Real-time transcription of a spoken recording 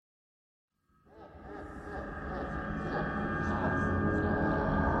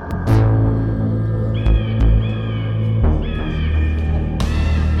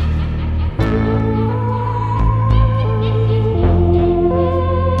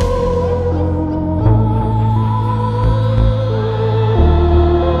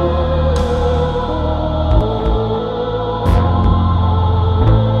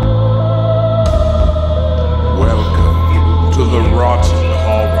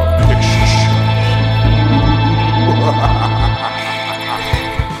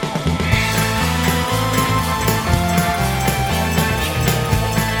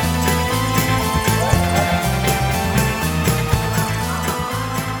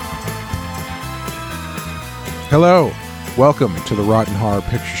Hello, welcome to the Rotten Horror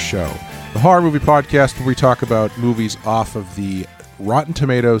Picture Show, the horror movie podcast where we talk about movies off of the Rotten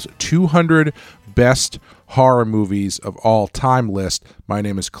Tomatoes 200 Best Horror Movies of All Time list. My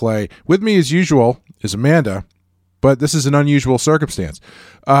name is Clay. With me, as usual, is Amanda, but this is an unusual circumstance.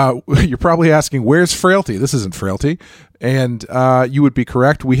 You're probably asking, where's Frailty? This isn't Frailty. And you would be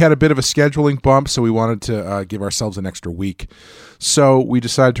correct. We had a bit of a scheduling bump, so we wanted to give ourselves an extra week. So we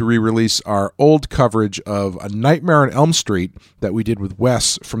decided to re-release our old coverage of A Nightmare on Elm Street that we did with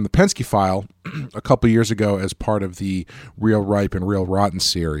Wes from the Penske File a couple years ago as part of the Real Ripe and Real Rotten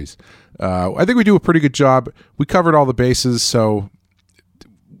series. I think we do a pretty good job. We covered all the bases, so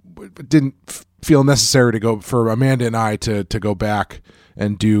it didn't feel necessary to go for Amanda and I to go back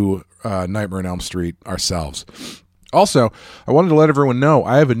and do Nightmare on Elm Street ourselves. Also, I wanted to let everyone know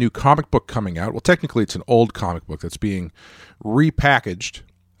I have a new comic book coming out. Well, technically, it's an old comic book that's being repackaged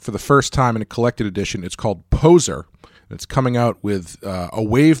for the first time in a collected edition. It's called Poser. It's coming out with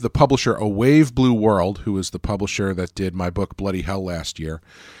the publisher, A Wave Blue World, who is the publisher that did my book Bloody Hell last year.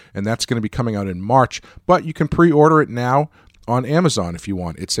 And that's going to be coming out in March. But you can pre-order it now on Amazon if you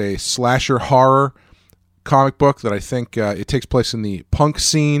want. It's a slasher horror comic book that I think it takes place in the punk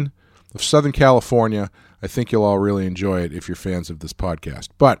scene of Southern California. I think you'll all really enjoy it if you're fans of this podcast.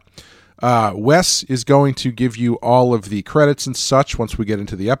 But Wes is going to give you all of the credits and such once we get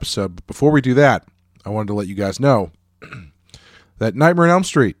into the episode. But before we do that, I wanted to let you guys know that Nightmare on Elm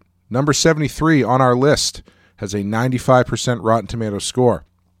Street, number 73 on our list, has a 95% Rotten Tomatoes score.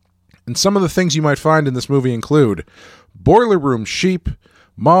 And some of the things you might find in this movie include boiler room sheep,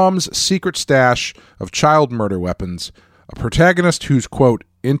 mom's secret stash of child murder weapons, a protagonist who's, quote,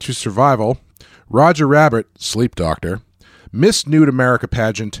 into survival, Roger Rabbit, sleep doctor, Miss Nude America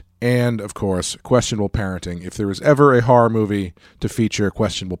pageant, and, of course, questionable parenting. If there was ever a horror movie to feature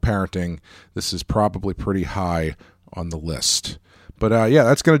questionable parenting, this is probably pretty high on the list. But yeah,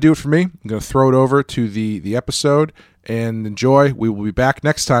 that's going to do it for me. I'm going to throw it over to the episode and enjoy. We will be back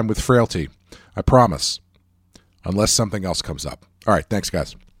next time with Frailty. I promise. Unless something else comes up. All right, thanks,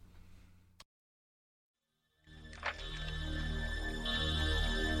 guys.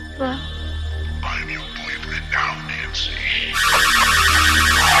 Well, I'm your boyfriend now, Nancy.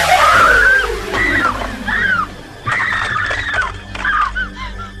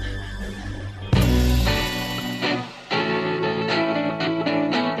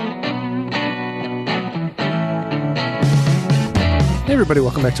 Hey everybody,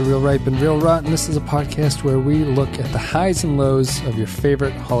 welcome back to Real Ripe and Real Rotten. This is a podcast where we look at the highs and lows of your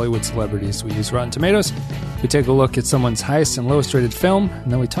favorite Hollywood celebrities. We use Rotten Tomatoes. We take a look at someone's highest and lowest rated film,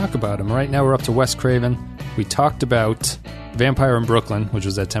 and then we talk about them. Right now we're up to Wes Craven. We talked about Vampire in Brooklyn, which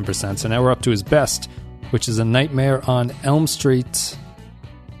was at 10%. So now we're up to his best, which is A Nightmare on Elm Street.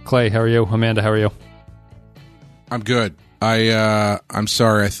 Clay, how are you? Amanda, how are you? I'm good. I'm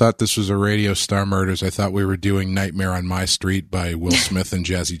sorry. I thought this was a Radio Star Murders. I thought we were doing Nightmare on My Street by Will Smith and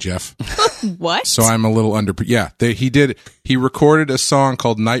Jazzy Jeff. what? So I'm a little under. Yeah, he recorded a song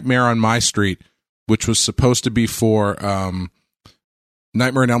called Nightmare on My Street, which was supposed to be for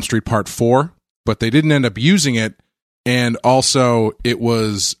Nightmare on Elm Street Part 4, but they didn't end up using it. And also, it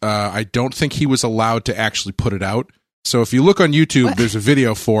was, I don't think he was allowed to actually put it out. So if you look on YouTube, there's a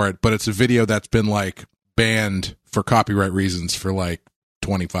video for it, but it's a video that's been like banned for copyright reasons for like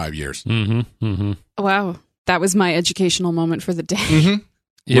 25 years. Mm-hmm, mm-hmm. Wow. That was my educational moment for the day.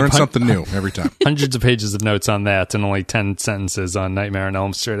 Mm-hmm. Learn something new every time. Hundreds of pages of notes on that and only 10 sentences on Nightmare on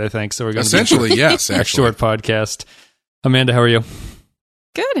Elm Street, I think. So we're going to essentially, yes, a short podcast. Amanda, how are you?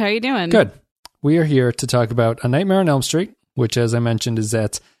 Good. How are you doing? Good. We are here to talk about A Nightmare on Elm Street, which, as I mentioned, is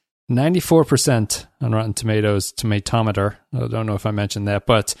at 94% on Rotten Tomatoes tomatometer. I don't know if I mentioned that,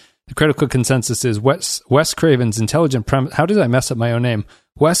 but the critical consensus is Wes Craven's intelligent premise. How did I mess up my own name?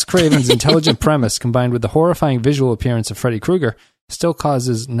 Wes Craven's intelligent premise, combined with the horrifying visual appearance of Freddy Krueger, still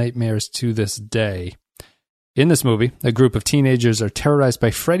causes nightmares to this day. In this movie, a group of teenagers are terrorized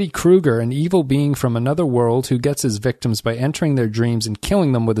by Freddy Krueger, an evil being from another world who gets his victims by entering their dreams and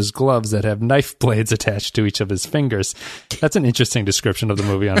killing them with his gloves that have knife blades attached to each of his fingers. That's an interesting description of the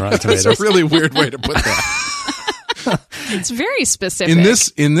movie on Rotten Tomatoes. That's a really weird way to put that. It's very specific.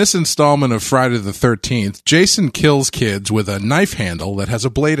 In this installment of Friday the 13th, Jason kills kids with a knife handle that has a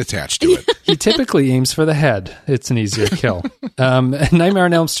blade attached to it. He typically aims for the head. It's an easier kill. Nightmare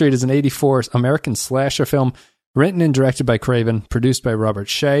on Elm Street is an 1984 American slasher film written and directed by Craven, produced by Robert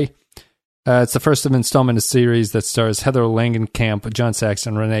Shea. It's the first of an installment of a series that stars Heather Langenkamp, John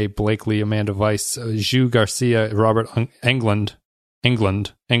Saxon, Renee Blakely, Amanda Weiss, Zhu Garcia, Robert Englund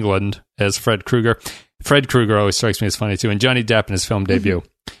as Fred Krueger. Fred Krueger always strikes me as funny, too, and Johnny Depp in his film debut.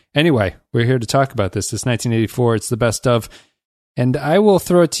 Anyway, we're here to talk about this. This 1984. It's the best of. And I will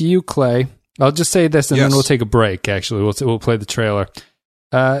throw it to you, Clay. I'll just say this, and then we'll take a break, actually. We'll play the trailer.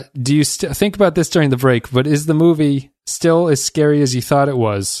 Do you think about this during the break, but is the movie still as scary as you thought it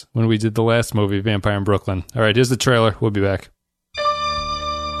was when we did the last movie, Vampire in Brooklyn? All right, here's the trailer. We'll be back.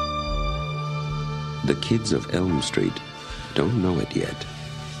 The kids of Elm Street don't know it yet,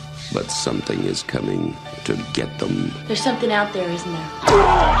 but something is coming to get them. There's something out there, isn't there?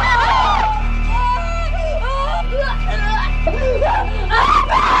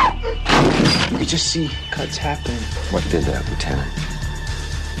 We just see cuts happening. What did that, Lieutenant?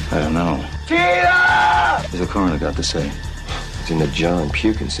 I don't know. What the coroner got to say? He's in the jar and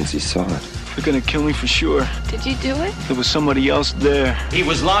puking since he saw it. They're gonna kill me for sure. Did you do it? There was somebody else there. He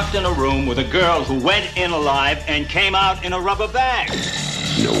was locked in a room with a girl who went in alive and came out in a rubber bag.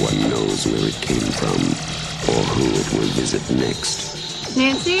 No one knows where it came from or who it will visit next.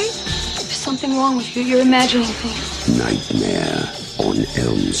 Nancy? There's something wrong with you. You're imagining things. Nightmare on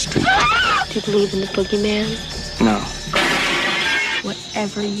Elm Street. Do you believe in the boogeyman? No.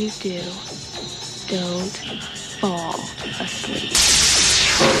 Whatever you do, don't fall asleep.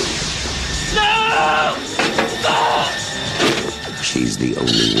 No! She's the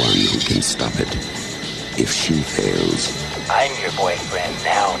only one who can stop it. If she fails, I'm your boyfriend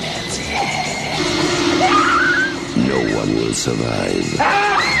now, Nancy. no one will survive.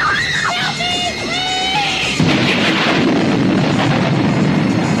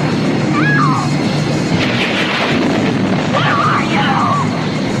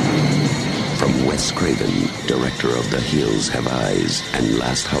 From Wes Craven, director of The Hills Have Eyes and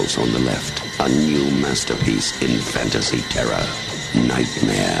Last House on the Left, a new masterpiece in fantasy terror,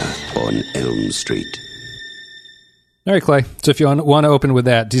 Nightmare on Elm Street. All right, Clay. So if you want to open with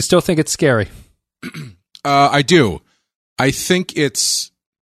that, do you still think it's scary? I do. I think it's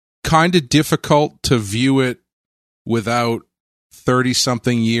kind of difficult to view it without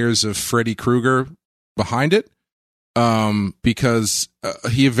 30-something years of Freddy Krueger behind it, because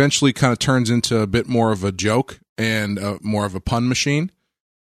he eventually kind of turns into a bit more of a joke and more of a pun machine,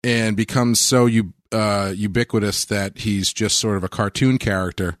 and becomes so ubiquitous that he's just sort of a cartoon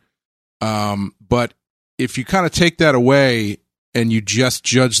character. But if you kind of take that away and you just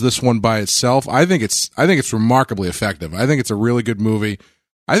judge this one by itself, I think it's remarkably effective. I think it's a really good movie.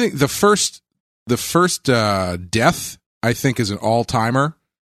 I think the first death, I think, is an all-timer.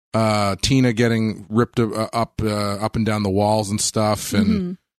 Tina getting ripped up and down the walls and stuff,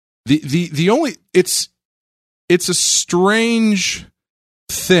 and the only it's a strange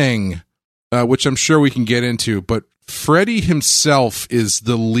thing, which I'm sure we can get into, but Freddy himself is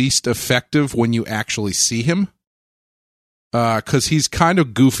the least effective when you actually see him, because he's kind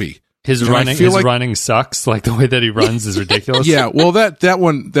of goofy. His running sucks. Like, the way that he runs is ridiculous. Yeah, well,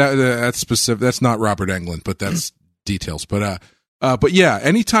 that's specific. That's not Robert Englund, but that's details. But yeah,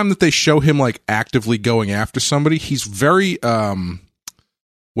 anytime that they show him like actively going after somebody, he's very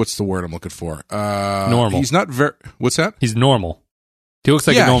what's the word I'm looking for? Normal. He's not very. What's that? He's normal. He looks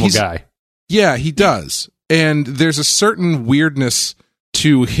like a normal guy. Yeah, he does. And there's a certain weirdness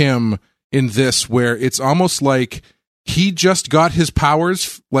to him in this, where it's almost like he just got his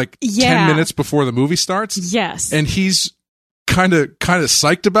powers like 10 minutes before the movie starts. Yes. And he's kind of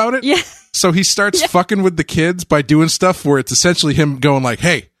psyched about it. Yeah. So he starts fucking with the kids by doing stuff where it's essentially him going like,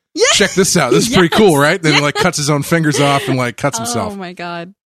 hey, check this out. This is pretty cool, right? Then he like cuts his own fingers off and like cuts himself. Oh my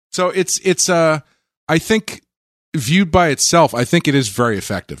God. So it's I think viewed by itself, I think it is very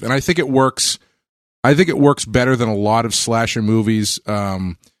effective. And I think it works better than a lot of slasher movies,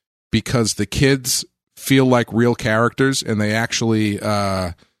 because the kids feel like real characters, and they actually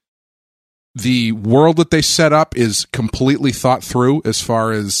the world that they set up is completely thought through as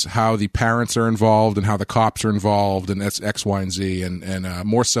far as how the parents are involved and how the cops are involved, and that's X, Y, and Z, and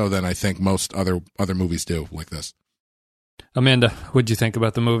more so than I think most other movies do like this. Amanda, what'd you think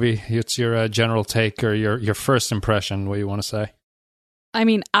about the movie? It's your general take or your first impression, what you want to say? I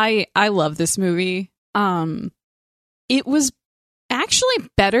mean, I love this movie. It was actually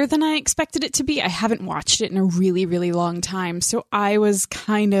better than I expected it to be. I haven't watched it in a really, really long time, so I was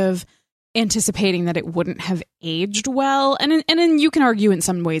kind of anticipating that it wouldn't have aged well, and then you can argue in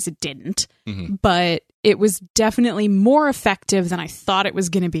some ways it didn't, but it was definitely more effective than I thought it was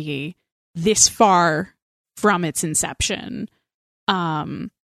going to be this far from its inception. And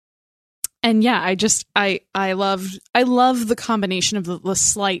yeah, I love the combination of the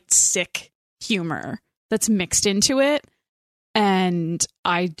slight sick humor that's mixed into it, and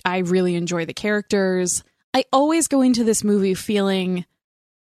I really enjoy the characters. I always go into this movie feeling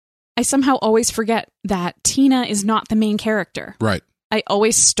I somehow always forget that Tina is not the main character. Right. I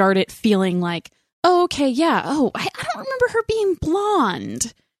always start it feeling like, oh, okay, yeah. Oh, I don't remember her being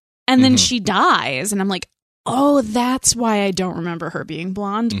blonde. And then she dies. And I'm like, oh, that's why I don't remember her being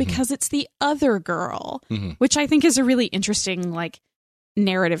blonde, because it's the other girl, which I think is a really interesting, like,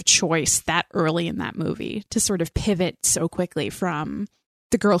 narrative choice that early in that movie to sort of pivot so quickly from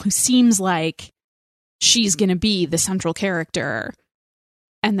the girl who seems like she's going to be the central character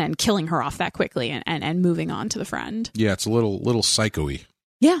and then killing her off that quickly and moving on to the friend. Yeah, it's a little psycho-y.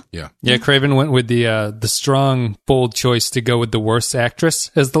 Yeah. Craven went with the strong, bold choice to go with the worst actress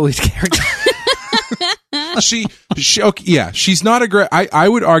as the lead character. she okay, yeah, she's not a great. I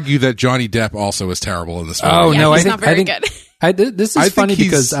would argue that Johnny Depp also is terrible in this movie. Oh no, he's not very good. This is funny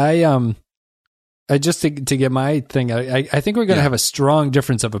because I just to get my thing. I think we're going to have a strong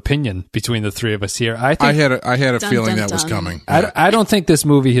difference of opinion between the three of us here. I had a feeling that was coming. I don't think this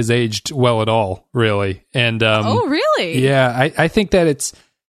movie has aged well at all, really. And oh, really? Yeah, I think that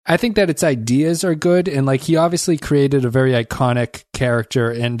its ideas are good, and like he obviously created a very iconic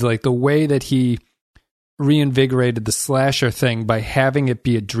character, and like the way that he reinvigorated the slasher thing by having it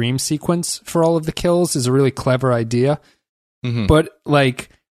be a dream sequence for all of the kills is a really clever idea. But like,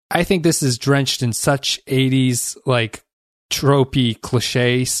 I think this is drenched in such 80s like tropey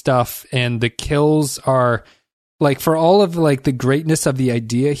cliche stuff, and the kills are like, for all of like the greatness of the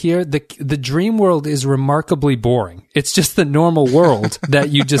idea here, the dream world is remarkably boring. It's just the normal world that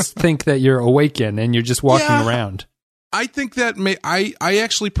you just think that you're awake in and you're just walking around. I think that I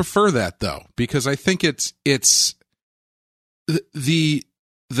actually prefer that though, because I think it's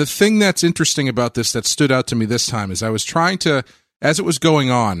the thing that's interesting about this that stood out to me this time is I was trying to, as it was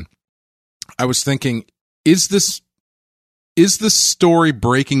going on, I was thinking, is this story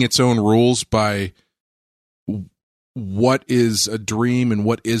breaking its own rules by what is a dream and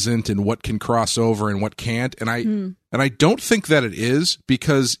what isn't, and what can cross over and what can't? And I don't think that it is,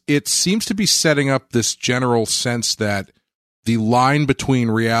 because it seems to be setting up this general sense that the line between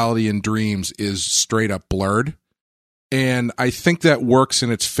reality and dreams is straight up blurred. And I think that works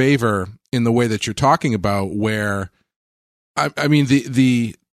in its favor in the way that you're talking about, where I mean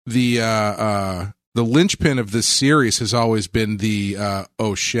the linchpin of this series has always been the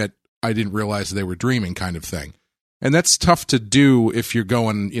oh shit, I didn't realize they were dreaming kind of thing. And that's tough to do if you're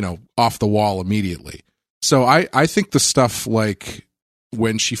going, off the wall immediately. So I think the stuff like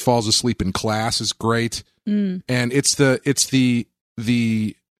when she falls asleep in class is great. And it's the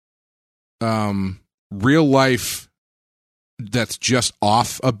real life that's just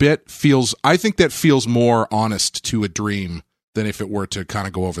off a bit I think that feels more honest to a dream than if it were to kind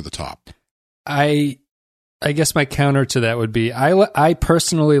of go over the top. I guess my counter to that would be I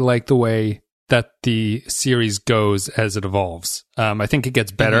personally like the way that the series goes as it evolves. I think it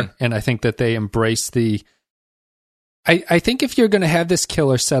gets better, and I think that they embrace I think if you're going to have this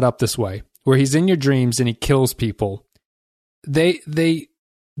killer set up this way, where he's in your dreams and he kills people, they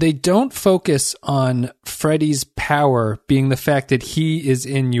don't focus on Freddy's power being the fact that he is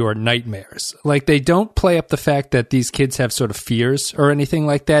in your nightmares. Like, they don't play up the fact that these kids have sort of fears or anything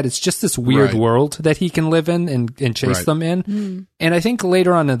like that. It's just this weird world that he can live in and chase them in. And I think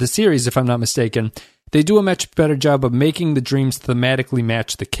later on in the series, if I'm not mistaken, they do a much better job of making the dreams thematically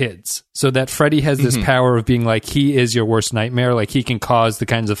match the kids, so that Freddy has this power of being like, he is your worst nightmare. Like, he can cause the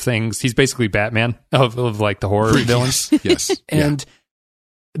kinds of things. He's basically Batman of like the horror villains. Yes. And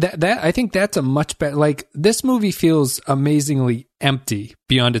that I think that's a much better, like, this movie feels amazingly empty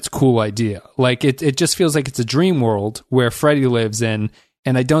beyond its cool idea. Like, it just feels like it's a dream world where Freddy lives in,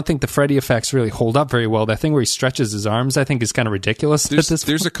 and I don't think the Freddy effects really hold up very well. That thing where he stretches his arms, I think, is kind of ridiculous.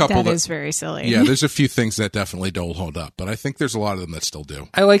 There's a couple that is very silly. Yeah, there's a few things that definitely don't hold up, but I think there's a lot of them that still do.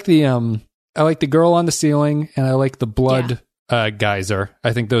 I like the girl on the ceiling, and I like the blood geyser.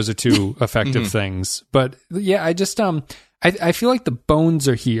 I think those are two effective things. But yeah, I just I feel like the bones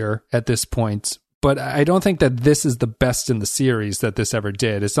are here at this point, but I don't think that this is the best in the series that this ever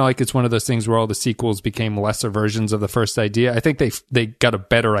did. It's not like it's one of those things where all the sequels became lesser versions of the first idea. I think they got a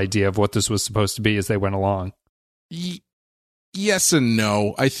better idea of what this was supposed to be as they went along. Yes and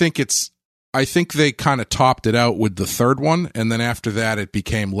no. I think they kind of topped it out with the third one, and then after that it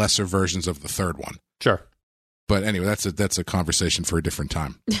became lesser versions of the third one. Sure. But anyway, that's a conversation for a different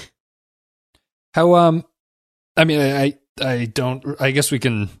time. How I mean, I guess we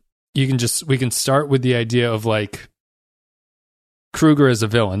can start with the idea of like Krueger as a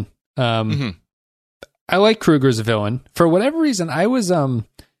villain. I like Krueger as a villain. For whatever reason, I was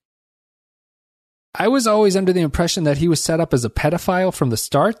always under the impression that he was set up as a pedophile from the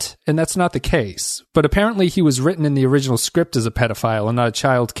start, and that's not the case. But apparently he was written in the original script as a pedophile and not a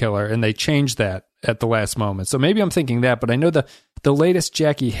child killer, and they changed that at the last moment. So maybe I'm thinking that, but I know the latest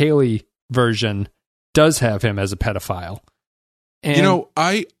Jackie Haley version does have him as a pedophile. And you know,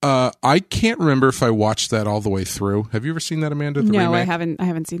 I can't remember if I watched that all the way through. Have you ever seen that, Amanda? The No, remake? I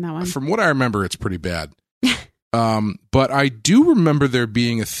haven't seen that one. From what I remember, it's pretty bad. But I do remember there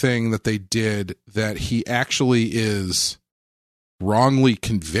being a thing that they did that he actually is wrongly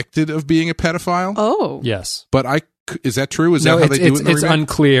convicted of being a pedophile. Oh, yes. But is that true? Is No, that how they do it in the it's remake?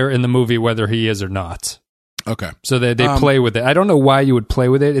 unclear in the movie whether he is or not. Okay. So they play with it. I don't know why you would play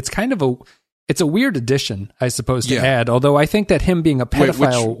with it. It's kind of a weird addition, I suppose, to add. Although I think that him being a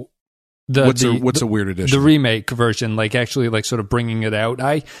pedophile, what's a weird addition? The remake version, like actually, like sort of bringing it out.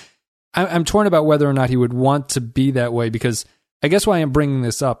 I'm torn about whether or not he would want to be that way, because I guess why I'm bringing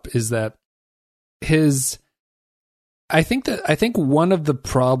this up is that I think one of the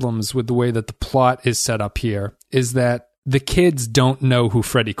problems with the way that the plot is set up here is that the kids don't know who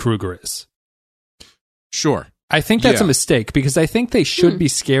Freddy Krueger is. Sure. I think that's a mistake, because I think they should be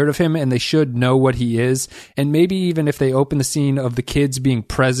scared of him and they should know what he is. And maybe even if they open the scene of the kids being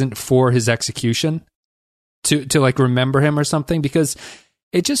present for his execution to like remember him or something, because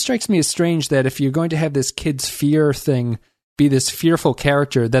it just strikes me as strange that if you're going to have this kids fear thing be this fearful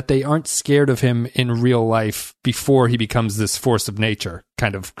character, that they aren't scared of him in real life before he becomes this force of nature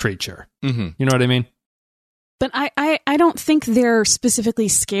kind of creature. Mm-hmm. You know what I mean? But I don't think they're specifically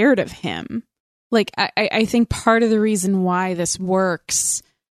scared of him. Like, I think part of the reason why this works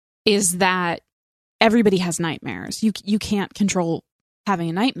is that everybody has nightmares. You can't control having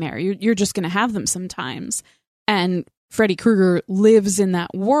a nightmare. You're just going to have them sometimes. And Freddy Krueger lives in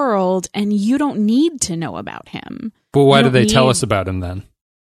that world, and you don't need to know about him. Well, why do they tell us about him then?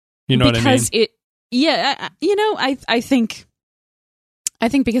 You know what I mean? I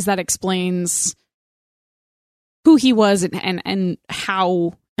think because that explains who he was and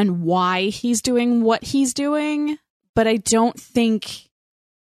how and why he's doing what he's doing. But I don't think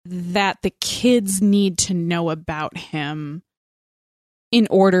that the kids need to know about him in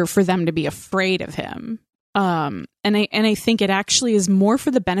order for them to be afraid of him. And I think it actually is more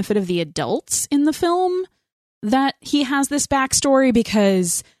for the benefit of the adults in the film that he has this backstory,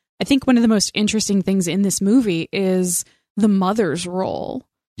 because I think one of the most interesting things in this movie is the mother's role.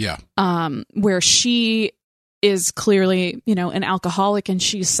 Yeah. Where she is clearly, an alcoholic, and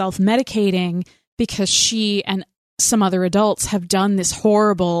she's self-medicating because she and some other adults have done this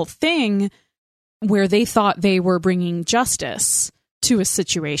horrible thing where they thought they were bringing justice to a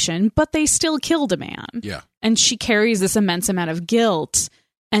situation, but they still killed a man. Yeah. And she carries this immense amount of guilt,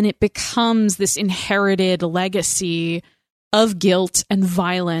 and it becomes this inherited legacy of guilt and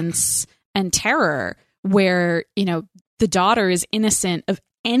violence and terror where, the daughter is innocent of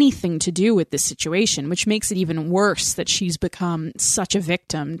anything to do with this situation, which makes it even worse that she's become such a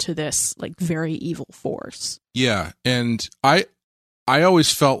victim to this very evil force. Yeah. And I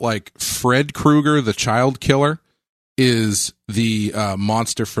always felt like Fred Krueger, the child killer, is the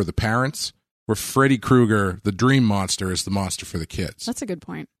monster for the parents, where Freddy Krueger, the dream monster, is the monster for the kids. That's a good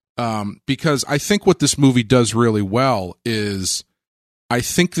point. Because I think what this movie does really well is I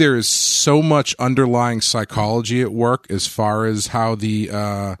think there is so much underlying psychology at work as far as how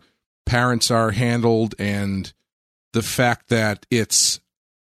the parents are handled, and the fact that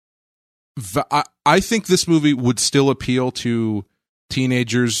I think this movie would still appeal to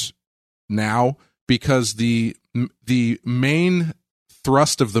teenagers now, because the main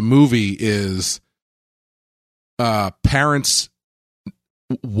thrust of the movie is parents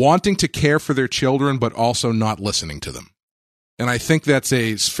wanting to care for their children but also not listening to them. And I think that's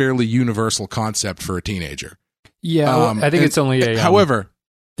a fairly universal concept for a teenager. Yeah, I think it's only a... However,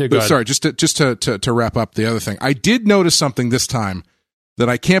 sorry, just to wrap up the other thing, I did notice something this time that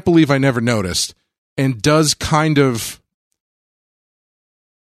I can't believe I never noticed, and does kind of...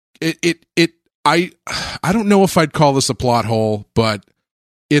 I don't know if I'd call this a plot hole, but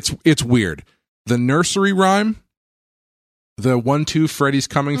it's weird. The nursery rhyme, the 1-2 Freddy's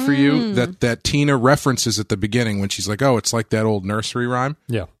coming for you, that Tina references at the beginning when she's like, oh, it's like that old nursery rhyme.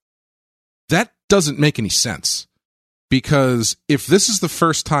 Yeah. That doesn't make any sense, because if this is the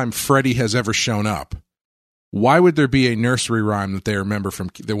first time Freddy has ever shown up, why would there be a nursery rhyme that they remember from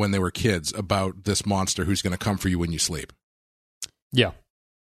when they were kids about this monster who's going to come for you when you sleep? Yeah.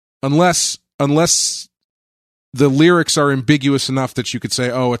 Unless the lyrics are ambiguous enough that you could say,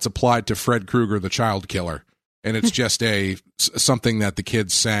 oh, it's applied to Fred Krueger, the child killer, and it's just something that the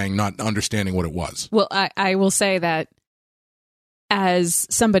kids sang, not understanding what it was. Well, I will say that as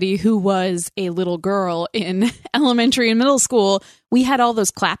somebody who was a little girl in elementary and middle school, we had all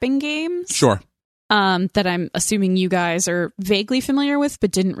those clapping games. Sure. that I'm assuming you guys are vaguely familiar with,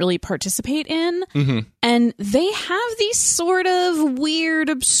 but didn't really participate in. Mm-hmm. And they have these sort of weird,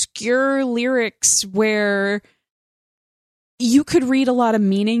 obscure lyrics where you could read a lot of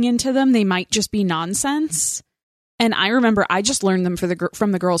meaning into them. They might just be nonsense. And I remember I just learned them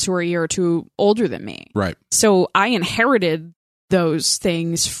from the girls who were a year or two older than me. Right. So I inherited those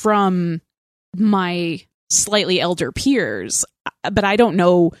things from my slightly elder peers, but I don't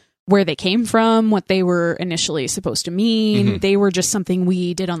know where they came from, what they were initially supposed to mean. Mm-hmm. They were just something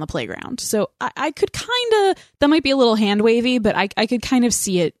we did on the playground. So I could kind of, that might be a little hand wavy, but I could kind of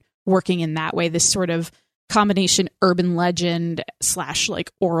see it working in that way, this sort of combination urban legend /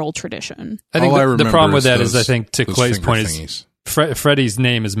 like oral tradition. I think the problem with that is, I think, to Clay's point, thingies. is Freddie's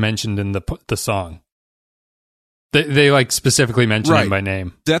name is mentioned in the song. They like specifically mention him by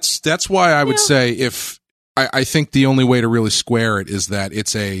name. That's why I would say if I think the only way to really square it is that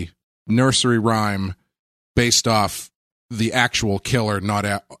it's a nursery rhyme based off the actual killer,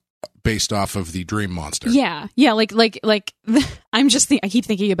 not based off of the dream monster. Yeah, like I keep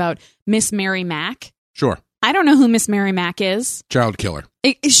thinking about Miss Mary Mack. Sure. I don't know who Miss Mary Mack is. Child killer.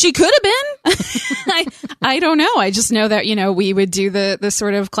 She could have been. I don't know. I just know that, we would do the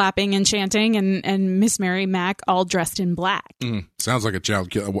sort of clapping and chanting and Miss Mary Mack all dressed in black. Sounds like a child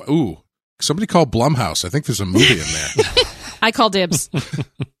killer. Ooh, somebody call Blumhouse. I think there's a movie in there. I call dibs.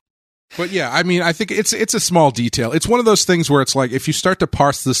 But yeah, I mean, I think it's a small detail. It's one of those things where it's like, if you start to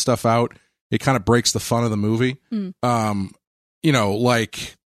parse this stuff out, it kind of breaks the fun of the movie.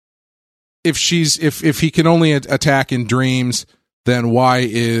 Like if he can only attack in dreams, then why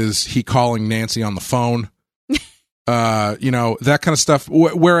is he calling Nancy on the phone? That kind of stuff.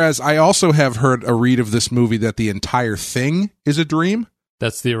 Whereas I also have heard a read of this movie that the entire thing is a dream.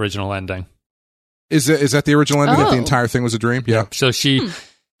 That's the original ending. Is that the original ending? That the entire thing was a dream? Yeah. So she,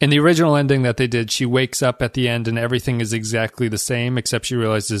 in the original ending that they did, she wakes up at the end and everything is exactly the same, except she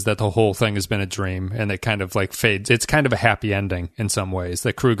realizes that the whole thing has been a dream, and it kind of like fades. It's kind of a happy ending in some ways,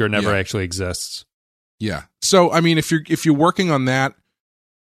 that Krueger never actually exists. Yeah. So, I mean, if you're working on that,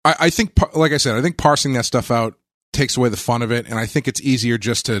 I think, like I said, I think parsing that stuff out takes away the fun of it, and I think it's easier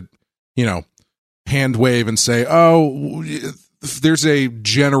just to, hand wave and say, oh, there's a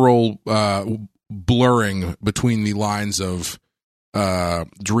general blurring between the lines of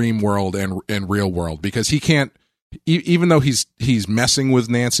dream world and real world, because he can't, even though he's messing with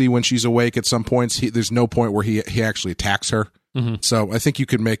Nancy when she's awake at some points, there's no point where he actually attacks her. Mm-hmm. So I think you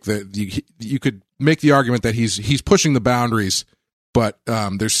could make the argument that he's pushing the boundaries, but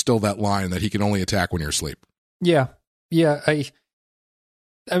there's still that line that he can only attack when you're asleep. Yeah. I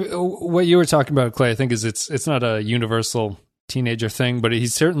what you were talking about, Clay, I think is it's not a universal teenager thing, but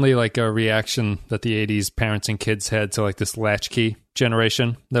he's certainly like a reaction that the 80s parents and kids had to like this latchkey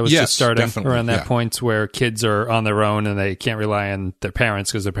generation that was just starting around that point, where kids are on their own and they can't rely on their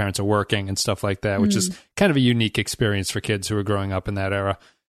parents because their parents are working and stuff like that, which is kind of a unique experience for kids who are growing up in that era.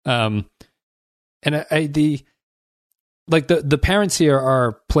 And the parents here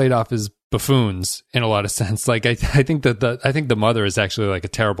are played off as buffoons in a lot of sense. Like I think the mother is actually like a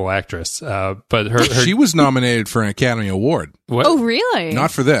terrible actress. But her she was nominated for an Academy Award. What? Oh, really?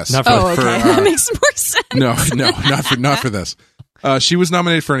 Not for this. Okay. That makes more sense. No, not for this. She was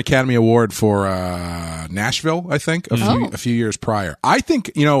nominated for an Academy Award for Nashville, I think, a few years prior. I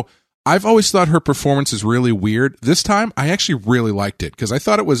think, I've always thought her performance is really weird. This time, I actually really liked it because I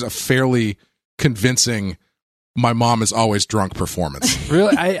thought it was a fairly convincing "my mom is always drunk" performance.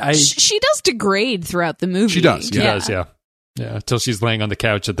 Really? She does degrade throughout the movie. She does. She does, yeah. Yeah, until she's laying on the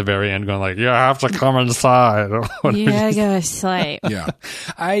couch at the very end going like, you have to come inside. Yeah, I gotta sleep. Yeah.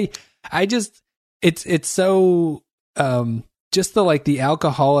 I just, it's so, just the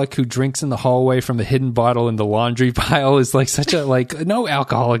alcoholic who drinks in the hallway from the hidden bottle in the laundry pile is like such a, no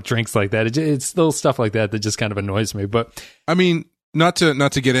alcoholic drinks like that. It's little stuff like that just kind of annoys me. But I mean, not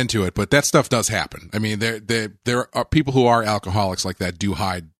to get into it, but that stuff does happen. I mean, there are people who are alcoholics like that do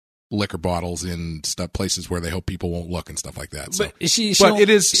hide liquor bottles in places where they hope people won't look and stuff like that. So. But she it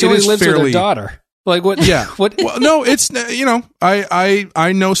is lives fairly, with her daughter. Like what? Yeah. What? Well, no, it's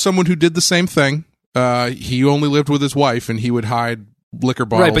I know someone who did the same thing. He only lived with his wife, and he would hide liquor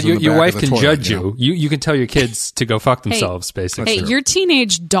bottles. Right, but in the your back wife of the can toilet, judge you. You can tell your kids to go fuck themselves, basically. Hey, your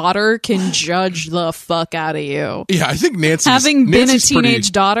teenage daughter can judge the fuck out of you. Yeah, I think Nancy's Having been a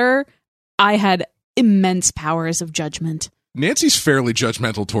teenage daughter, I had immense powers of judgment. Nancy's fairly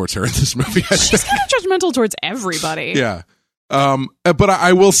judgmental towards her in this movie. She's kind of judgmental towards everybody. Yeah. But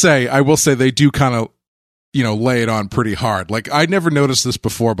I will say they do kind of, lay it on pretty hard. Like, I never noticed this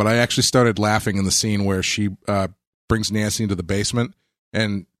before, but I actually started laughing in the scene where she brings Nancy into the basement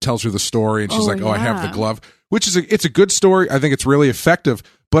and tells her the story, and she's Oh, like, I have yeah. the glove, which is it's a good story. I think it's really effective.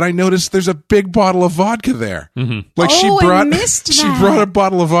 But I noticed there's a big bottle of vodka there. Mm-hmm. Like I missed she that. brought a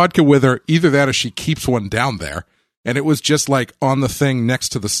bottle of vodka with her. Either that or she keeps one down there. And it was just like on the thing next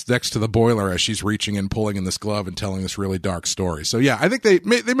to the boiler as she's reaching and pulling in this glove and telling this really dark story. So yeah, I think they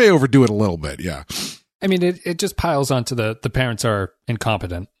may overdo it a little bit. Yeah. I mean, it just piles onto the parents are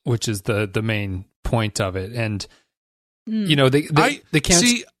incompetent, which is the main point of it. And, you know, they can't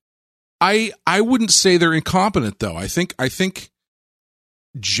see. I wouldn't say they're incompetent though. I think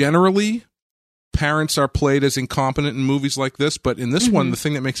generally parents are played as incompetent in movies like this, but in this one, the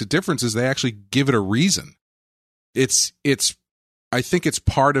thing that makes a difference is they actually give it a reason. I think it's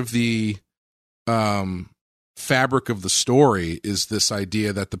part of the fabric of the story is this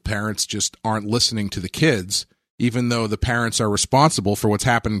idea that the parents just aren't listening to the kids, even though the parents are responsible for what's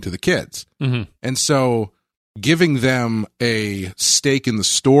happening to the kids. Mm-hmm. And so giving them a stake in the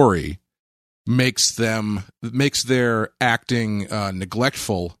story makes their acting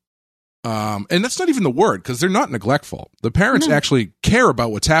neglectful. And that's not even the word, because they're not neglectful. The parents actually care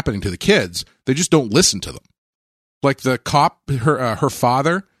about what's happening to the kids. They just don't listen to them. Like the cop, her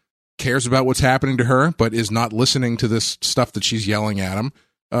father cares about what's happening to her, but is not listening to this stuff that she's yelling at him.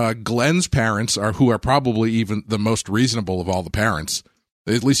 Glenn's parents who are probably even the most reasonable of all the parents.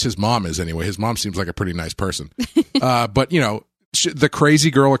 At least his mom is anyway. His mom seems like a pretty nice person. But, you know, the crazy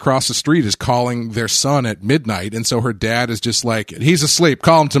girl across the street is calling their son at midnight. And so her dad is just like, he's asleep.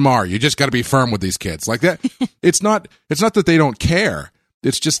 Call him tomorrow. You just got to be firm with these kids like that. It's not that they don't care.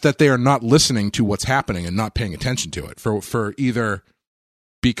 It's just that they are not listening to what's happening and not paying attention to it for either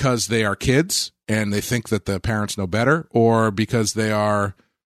because they are kids and they think that the parents know better, or because they are,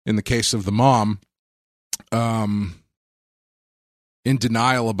 in the case of the mom, in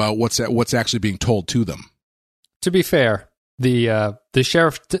denial about what's actually being told to them. To be fair, the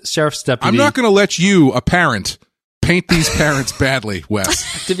sheriff's deputy. I'm not going to let you, a parent, paint these parents badly,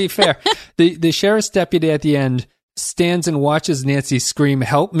 Wes. To be fair, the sheriff's deputy at the end stands and watches Nancy scream,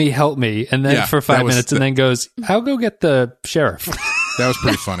 "Help me, help me," and then for 5 minutes, and then goes, "I'll go get the sheriff." That was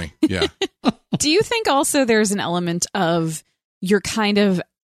pretty funny. Yeah. Do you think also there's an element of you're kind of,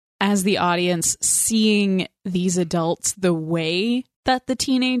 as the audience, seeing these adults the way that the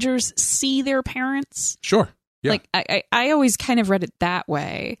teenagers see their parents? Sure. Yeah. Like I always kind of read it that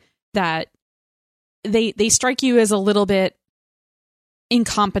way, that they strike you as a little bit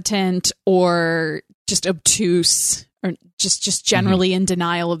incompetent or just obtuse or just generally in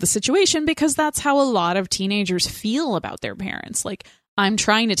denial of the situation, because that's how a lot of teenagers feel about their parents. Like, I'm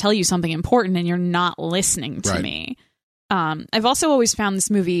trying to tell you something important and you're not listening to me. I've also always found this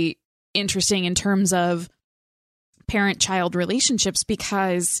movie interesting in terms of parent-child relationships,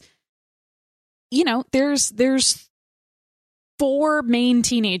 because, you know, there's 4 main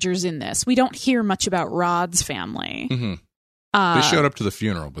teenagers in this. We don't hear much about Rod's family. Mm-hmm. They showed up to the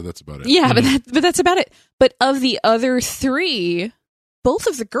funeral, but that's about it. Yeah, but that's about it. But of the other 3, both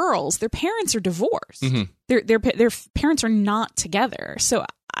of the girls, their parents are divorced. Mm-hmm. Their parents are not together. So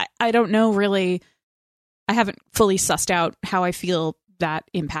I don't know really. I haven't fully sussed out how I feel that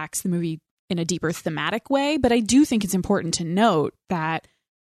impacts the movie in a deeper thematic way. But I do think it's important to note that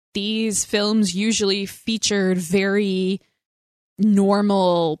these films usually featured very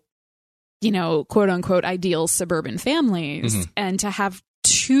normal, you know, quote unquote, ideal suburban families. Mm-hmm. And to have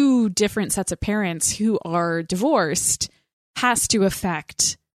 2 different sets of parents who are divorced has to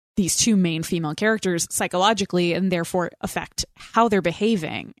affect these 2 main female characters psychologically, and therefore affect how they're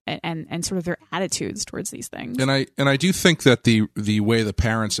behaving and sort of their attitudes towards these things. And I do think that the way the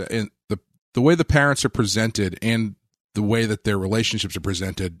parents and the way the parents are presented and the way that their relationships are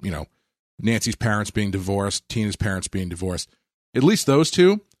presented, you know, Nancy's parents being divorced, Tina's parents being divorced, at least those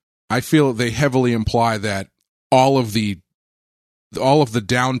 2, I feel they heavily imply that all of the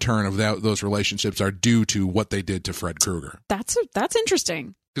downturn of those relationships are due to what they did to Fred Krueger. That's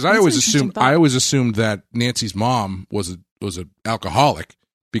interesting. Because I always assumed that Nancy's mom was an alcoholic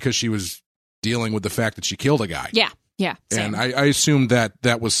because she was dealing with the fact that she killed a guy. Yeah. Same. And I assumed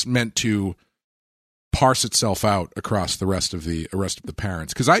that was meant to parse itself out across the rest of the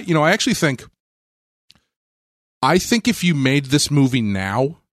parents. Because I actually think if you made this movie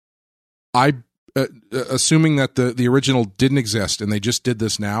now, assuming that the original didn't exist and they just did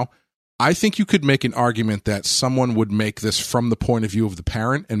this now, I think you could make an argument that someone would make this from the point of view of the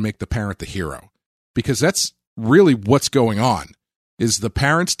parent and make the parent the hero. Because that's really what's going on, is the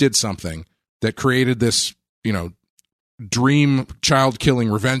parents did something that created this, you know, dream child-killing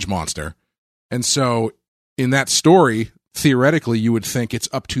revenge monster. And so in that story, theoretically, you would think it's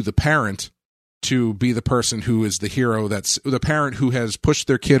up to the parent to be the person who is the hero, that's the parent who has pushed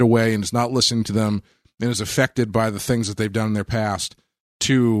their kid away and is not listening to them and is affected by the things that they've done in their past,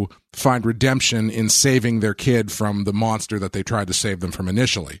 to find redemption in saving their kid from the monster that they tried to save them from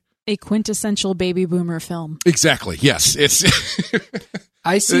initially. A quintessential baby boomer film. Exactly. Yes. It's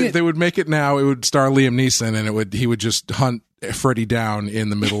I see they would make it now. It would star Liam Neeson, and he would just hunt Freddy down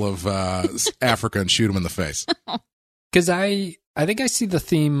in the middle of Africa and shoot him in the face. Because I think I see the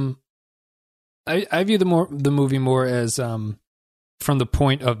theme. I view the movie more as from the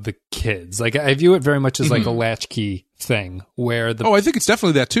point of the kids. Like, I view it very much as like a latchkey thing where I think it's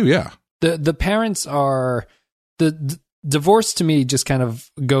definitely that too. Yeah. The parents are the divorce to me just kind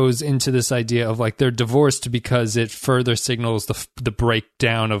of goes into this idea of like they're divorced because it further signals the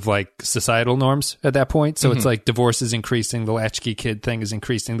breakdown of like societal norms at that point. So it's like divorce is increasing, the latchkey kid thing is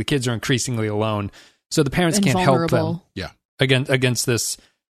increasing, the kids are increasingly alone. So the parents can't help them against this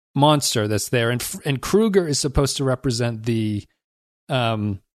monster that's there. And Krueger is supposed to represent the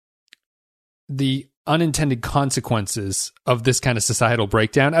unintended consequences of this kind of societal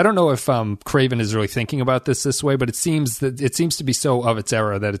breakdown. I don't know if Craven is really thinking about this way, but it seems to be so of its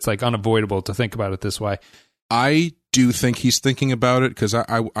era that it's like unavoidable to think about it this way. I do think he's thinking about it because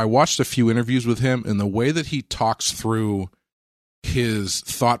I watched a few interviews with him, and the way that he talks through his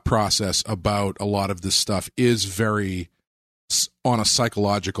thought process about a lot of this stuff is very on a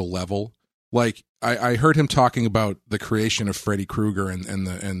psychological level. Like, I heard him talking about the creation of Freddy Krueger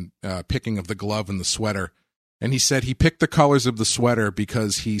and picking of the glove and the sweater. And he said he picked the colors of the sweater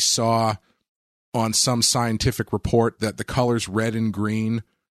because he saw on some scientific report that the colors red and green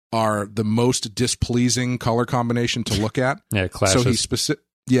are the most displeasing color combination to look at. Yeah, it clashes. So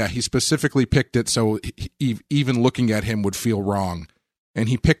he specifically picked it so even looking at him would feel wrong. And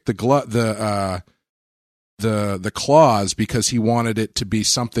he picked the claws because he wanted it to be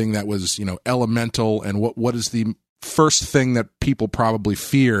something that was, elemental, and what is the first thing that people probably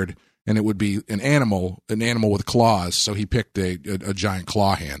feared, and it would be an animal with claws. So he picked a giant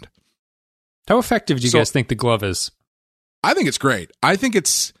claw hand. How effective do you guys think the glove is? I think it's great. I think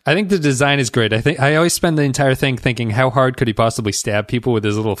the design is great. I always spend the entire thing thinking, how hard could he possibly stab people with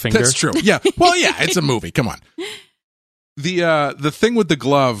his little finger? That's true. Yeah. Well, yeah, it's a movie. Come on. The thing with the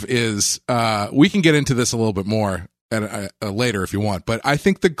glove is we can get into this a little bit more later if you want, but I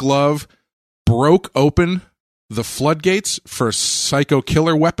think the glove broke open the floodgates for psycho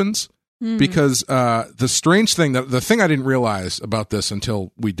killer weapons because the strange thing, the thing I didn't realize about this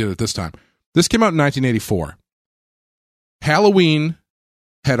until we did it this time, this came out in 1984. Halloween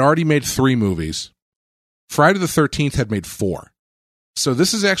had already made 3 movies. Friday the 13th had made 4. So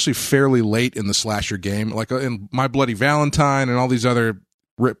this is actually fairly late in the slasher game. Like in My Bloody Valentine and all these other,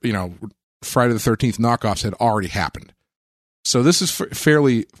 Friday the 13th knockoffs had already happened. So this is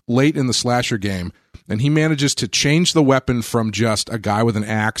fairly late in the slasher game, and he manages to change the weapon from just a guy with an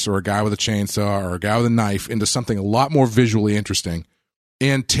axe or a guy with a chainsaw or a guy with a knife into something a lot more visually interesting,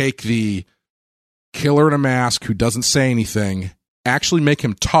 and take the killer in a mask who doesn't say anything, actually make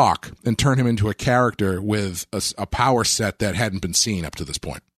him talk, and turn him into a character with a power set that hadn't been seen up to this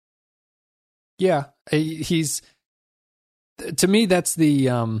point. Yeah, he's, to me, that's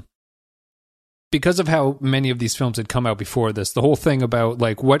the, because of how many of these films had come out before this, the whole thing about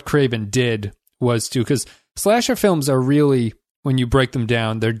like what Craven did was because slasher films are really, when you break them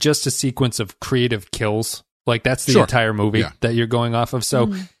down, they're just a sequence of creative kills. Like that's the entire movie that you're going off of.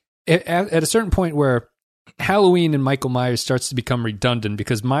 So at a certain point where Halloween and Michael Myers starts to become redundant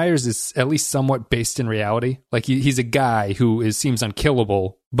because Myers is at least somewhat based in reality. Like he's a guy who seems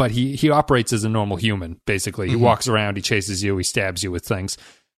unkillable, but he operates as a normal human, basically. He walks around, he chases you, he stabs you with things.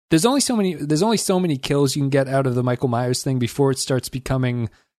 There's only so many kills you can get out of the Michael Myers thing before it starts becoming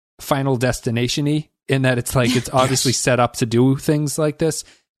Final Destination-y, in that it's like it's obviously set up to do things like this.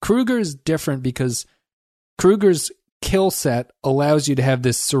 Krueger is different because Krueger's kill set allows you to have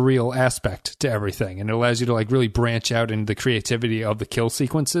this surreal aspect to everything, and it allows you to like really branch out into the creativity of the kill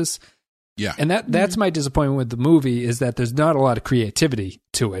sequences. Yeah. And that's my disappointment with the movie, is that there's not a lot of creativity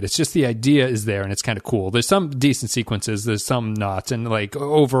to it. It's just the idea is there and it's kind of cool. There's some decent sequences, there's some not, and like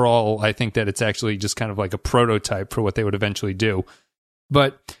overall I think that it's actually just kind of like a prototype for what they would eventually do.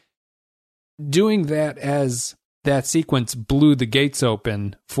 But doing that as that sequence blew the gates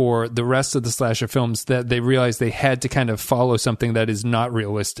open for the rest of the slasher films, that they realized they had to kind of follow something that is not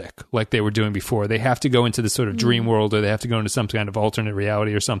realistic like they were doing before. They have to go into this sort of dream world, or they have to go into some kind of alternate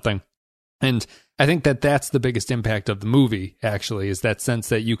reality or something. And I think that that's the biggest impact of the movie, actually, is that sense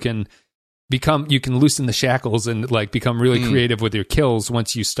that you can loosen the shackles and like become really creative with your kills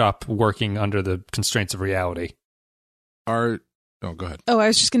once you stop working under the constraints of reality. Go ahead. Oh, I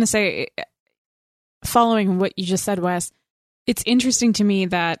was just going to say, following what you just said, Wes, it's interesting to me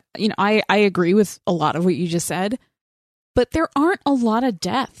that, I agree with a lot of what you just said, but there aren't a lot of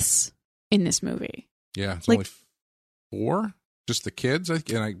deaths in this movie. Yeah, it's only 4. Just the kids,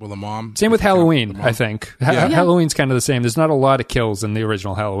 the mom. Same with Halloween, I think. Yeah. Halloween's kind of the same. There's not a lot of kills in the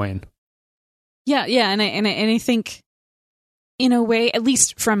original Halloween. Yeah, and I think, in a way, at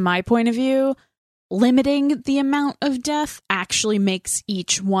least from my point of view, limiting the amount of death actually makes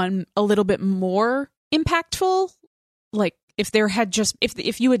each one a little bit more impactful. Like, if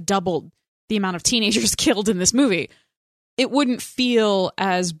you had doubled the amount of teenagers killed in this movie, it wouldn't feel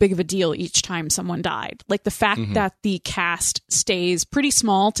as big of a deal each time someone died. Like, the fact that the cast stays pretty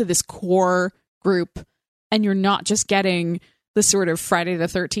small to this core group, and you're not just getting the sort of Friday the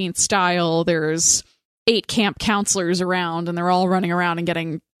 13th style, there's 8 camp counselors around and they're all running around and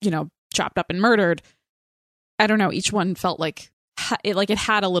getting, chopped up and murdered. I don't know. Each one felt like it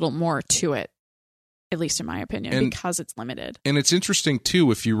had a little more to it, at least in my opinion, because it's limited. And it's interesting,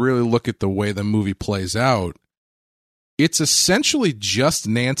 too, if you really look at the way the movie plays out, it's essentially just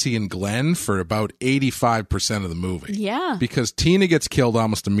Nancy and Glenn for about 85% of the movie. Yeah. Because Tina gets killed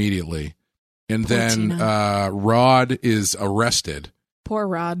almost immediately. And Poor then Tina. Rod is arrested. Poor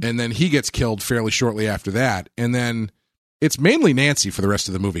Rod. And then he gets killed fairly shortly after that. And then it's mainly Nancy for the rest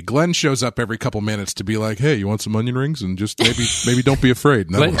of the movie. Glenn shows up every couple minutes to be like, hey, you want some onion rings? And just maybe don't be afraid.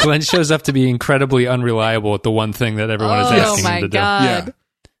 Glenn shows up to be incredibly unreliable at the one thing that everyone is asking him to do. Oh, my God.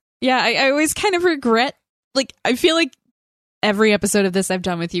 Yeah, I always kind of regret, I feel like every episode of this I've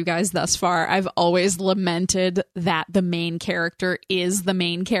done with you guys thus far, I've always lamented that the main character is the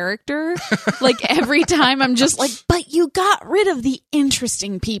main character. Every time I'm just like, but you got rid of the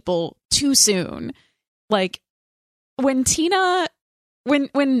interesting people too soon. When Tina,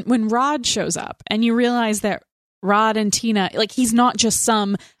 when Rod shows up and you realize that Rod and Tina, he's not just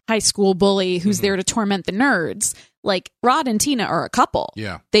some high school bully who's there to torment the nerds. Rod and Tina are a couple.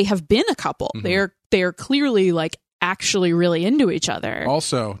 Yeah. They have been a couple. They're clearly actually really into each other.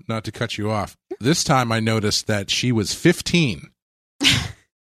 Also, not to cut you off, this time I noticed that she was 15.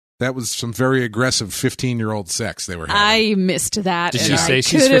 That was some very aggressive 15-year-old sex they were having. I missed that. Did and she say I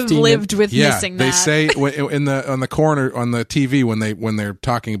she's could have 15? lived with missing that. They say on the corner on the TV when they're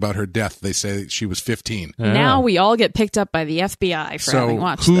talking about her death, they say she was 15. Now we all get picked up by the FBI for having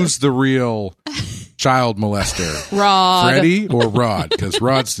watched who's this. the real child molester? Rod. Freddie or Rod? Because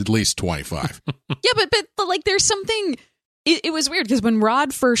Rod's at least 25. Yeah, but there's something. It was weird because when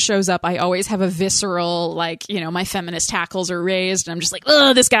Rod first shows up, I always have a visceral, my feminist hackles are raised and I'm just like,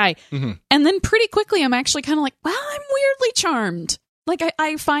 ugh, this guy. Mm-hmm. And then pretty quickly, I'm actually kind of like, well, I'm weirdly charmed.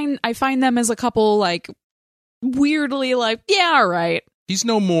 I find them as a couple, weirdly yeah, all right. He's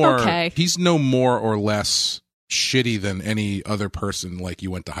no more, okay. He's no more or less shitty than any other person you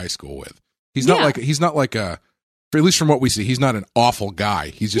went to high school with. He's not like a, at least from what we see, he's not an awful guy.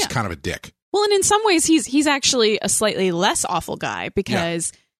 He's just kind of a dick. Well, and in some ways, he's actually a slightly less awful guy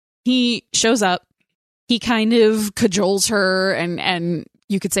because he shows up, he kind of cajoles her and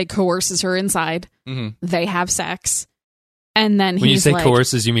you could say coerces her inside. Mm-hmm. They have sex. And then when you say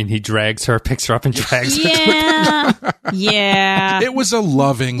coerces, you mean he drags her, picks her up and drags her? Yeah. It was a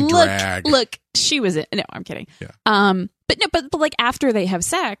loving drag. Look, she was it. No, I'm kidding. Yeah. But after they have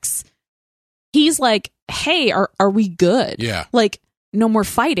sex, he's like, hey, are we good? Yeah. No more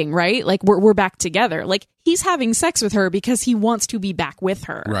fighting, right? We're back together. He's having sex with her because he wants to be back with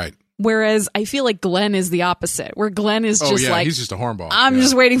her. Right. Whereas I feel like Glenn is the opposite, where Glenn is just he's just a hornball. I'm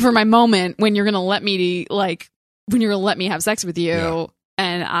just waiting for my moment when you're gonna let me have sex with you,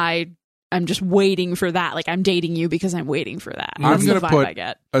 and I'm just waiting for that. I'm dating you because I'm waiting for that. I'm gonna put, I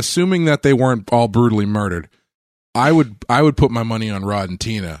get. Assuming that they weren't all brutally murdered, I would put my money on Rod and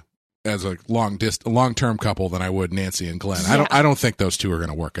Tina as a long-term couple than I would Nancy and Glenn. Yeah. I don't think those two are going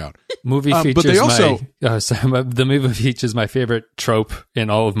to work out. Movie features but they also the movie features my favorite trope in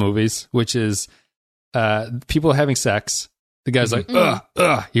all of movies, which is people having sex. The guy's like,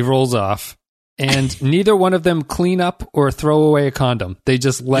 he rolls off, and neither one of them clean up or throw away a condom. They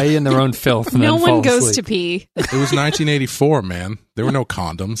just lay in their own filth. And no then one fall goes asleep. to pee. It was 1984, man. There were no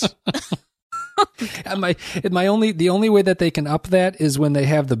condoms. The only way that they can up that is when they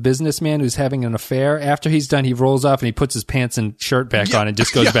have the businessman who's having an affair. After he's done, he rolls off and he puts his pants and shirt back on and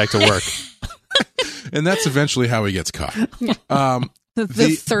just goes back to work. And that's eventually how he gets caught. The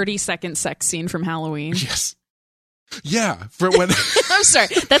 30-second sex scene from Halloween. Yes. Yeah, for when I'm sorry,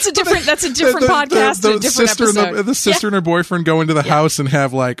 that's a different podcast, a different episode. The sister and her boyfriend go into the house and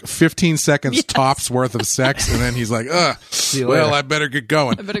have 15 seconds tops worth of sex, and then he's like, well, I better get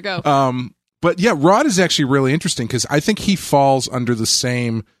going. I better go. But yeah, Rod is actually really interesting because I think he falls under the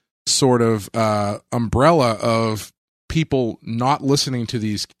same sort of umbrella of people not listening to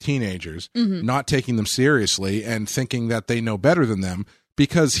these teenagers, not taking them seriously, and thinking that they know better than them,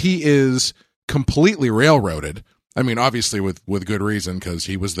 because he is completely railroaded. I mean, obviously with good reason, because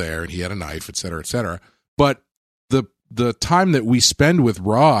he was there and he had a knife, et cetera, et cetera. But the time that we spend with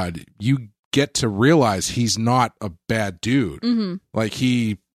Rod, you get to realize he's not a bad dude. Like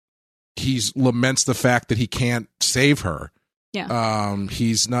he's laments the fact that he can't save her. Yeah.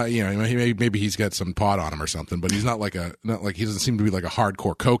 He's not, maybe he's got some pot on him or something, but he's not like he doesn't seem to be like a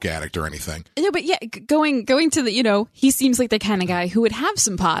hardcore coke addict or anything. No, but yeah, going to the, he seems like the kind of guy who would have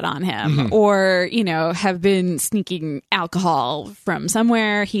some pot on him or, have been sneaking alcohol from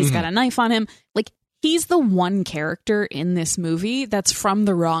somewhere. He's got a knife on him. Like, he's the one character in this movie that's from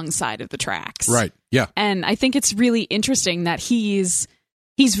the wrong side of the tracks. Right. Yeah. And I think it's really interesting that he's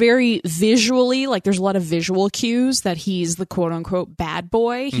very visually, like there's a lot of visual cues that he's the quote unquote bad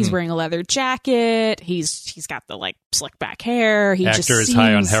boy. He's wearing a leather jacket. He's got the like slick back hair. He Actor just is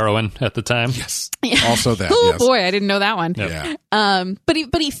high on heroin at the time. Yes. Also that. Oh yes. boy, I didn't know that one. Yeah.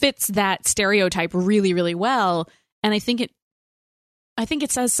 But he fits that stereotype really, really well. And I think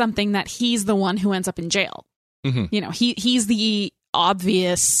it says something that he's the one who ends up in jail. He's the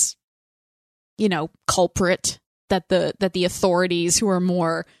obvious, culprit that the authorities, who are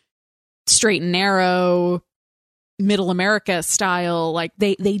more straight and narrow, middle America style, like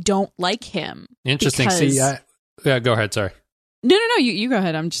they don't like him. Interesting. See, go ahead. Sorry. No. You go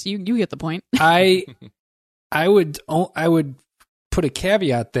ahead. I'm just you get the point. I would put a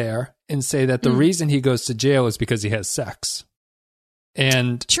caveat there and say that the reason he goes to jail is because he has sex.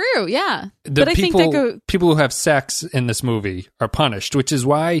 And true, yeah. But I think people who have sex in this movie are punished, which is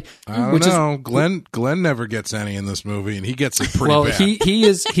why. I don't know. Glenn never gets any in this movie, and he gets it pretty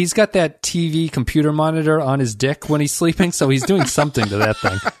bad. He's got that TV computer monitor on his dick when he's sleeping, so he's doing something to that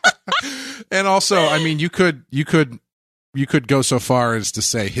thing. And also, I mean, you could go so far as to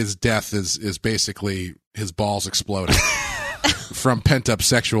say his death is basically his balls exploding. From pent up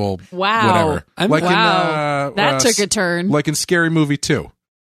sexual whatever. That took a turn. Like in Scary Movie 2.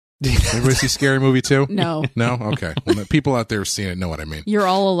 Everybody see Scary Movie 2? No. No? Okay. Well, the people out there who've seen it know what I mean. You're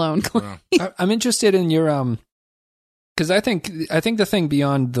all alone. I'm interested in your because I think the thing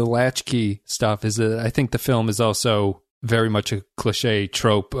beyond the latchkey stuff is that I think the film is also very much a cliche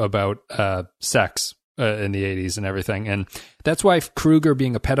trope about sex in the 80s and everything. And that's why Krueger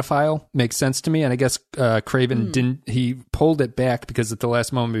being a pedophile makes sense to me. And I guess Craven he pulled it back because at the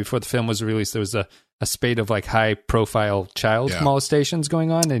last moment before the film was released, there was a spate of like high profile child molestations going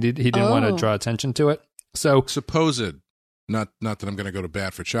on, and he didn't want to draw attention to it. So supposed, not that I'm going to go to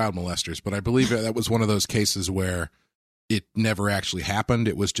bat for child molesters, but I believe that was one of those cases where it never actually happened.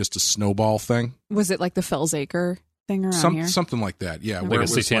 It was just a snowball thing. Was it like the Felsacre thing around here? Something like that. Yeah. Like a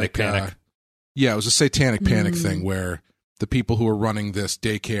satanic panic. Yeah, it was a satanic panic thing where the people who were running this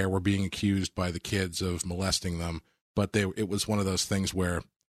daycare were being accused by the kids of molesting them, but it was one of those things where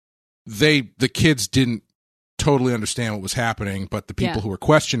the kids didn't totally understand what was happening, but the people who were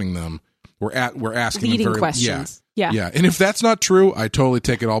questioning them were asking leading them questions. Yeah. And if that's not true, I totally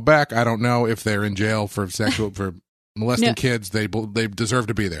take it all back. I don't know if they're in jail for molesting kids. They deserve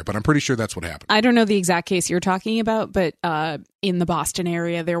to be there, but I'm pretty sure that's what happened. I don't know the exact case you're talking about, but in the Boston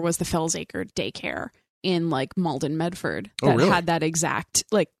area, there was the Felsacre daycare in like Malden, Medford that had that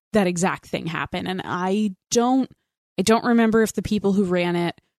exact thing happen. And I don't remember if the people who ran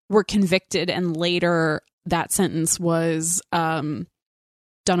it were convicted and later that sentence was done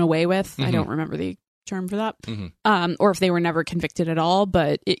away with. I don't remember the term for that. Or if they were never convicted at all.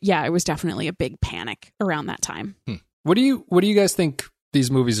 But it was definitely a big panic around that time. What do you guys think these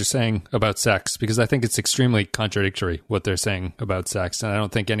movies are saying about sex? Because I think it's extremely contradictory what they're saying about sex, and I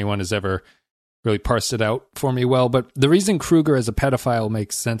don't think anyone has ever really parsed it out for me well. But the reason Krueger as a pedophile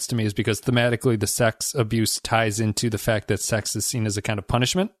makes sense to me is because thematically the sex abuse ties into the fact that sex is seen as a kind of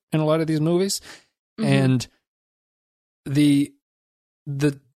punishment in a lot of these movies. And the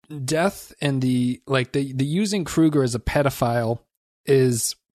death and the using Krueger as a pedophile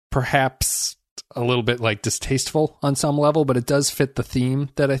is perhaps a little bit like distasteful on some level, but it does fit the theme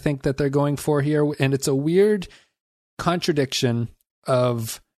that I think that they're going for here. And it's a weird contradiction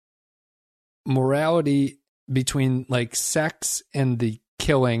of morality between like sex and the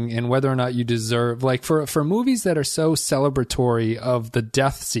killing and whether or not you deserve, like for movies that are so celebratory of the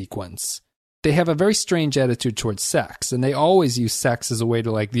death sequence, they have a very strange attitude towards sex, and they always use sex as a way to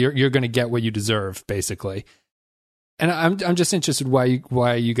like you're going to get what you deserve, basically. And I'm just interested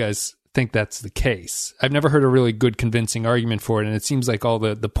why you guys think that's the case. I've never heard a really good convincing argument for it, and it seems like all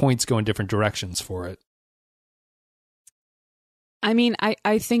the points go in different directions for it. I mean,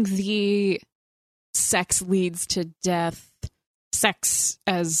 I think the sex leads to death, sex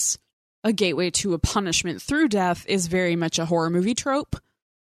as a gateway to a punishment through death is very much a horror movie trope.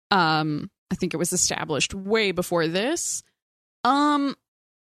 I think it was established way before this.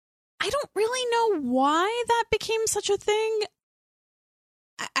 I don't really know why that became such a thing.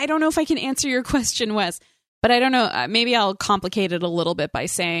 I don't know if I can answer your question, Wes, but I don't know. Maybe I'll complicate it a little bit by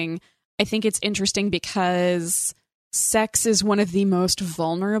saying I think it's interesting because sex is one of the most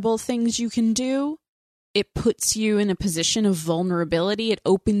vulnerable things you can do. It puts you in a position of vulnerability. It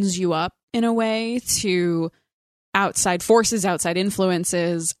opens you up in a way to outside forces, outside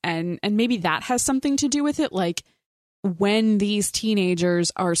influences, and maybe that has something to do with it. Like when these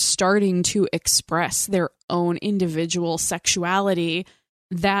teenagers are starting to express their own individual sexuality,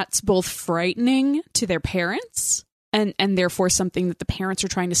 that's both frightening to their parents and therefore something that the parents are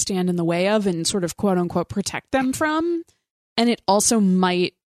trying to stand in the way of and sort of quote unquote protect them from. And it also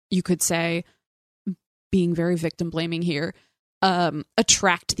might, you could say, being very victim blaming here,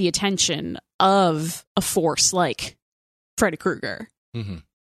 attract the attention of a force like Freddy Krueger. Mm-hmm.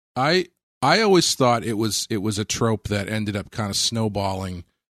 I always thought it was a trope that ended up kind of snowballing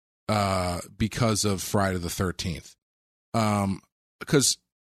because of Friday the 13th. Because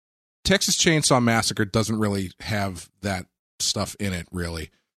Texas Chainsaw Massacre doesn't really have that stuff in it,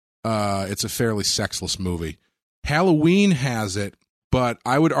 really. It's a fairly sexless movie. Halloween has it, but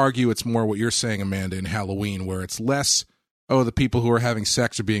I would argue it's more what you're saying, Amanda, in Halloween, where it's less, oh, the people who are having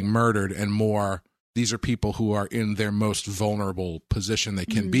sex are being murdered, and more, these are people who are in their most vulnerable position they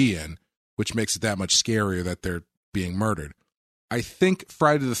can be in, which makes it that much scarier that they're being murdered. I think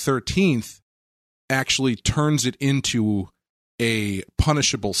Friday the 13th actually turns it into a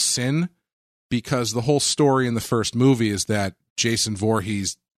punishable sin, because the whole story in the first movie is that Jason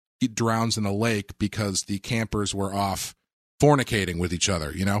Voorhees drowns in a lake because the campers were off fornicating with each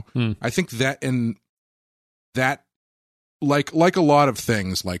other, you know? I think that, and that, like a lot of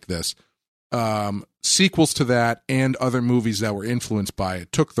things like this, sequels to that and other movies that were influenced by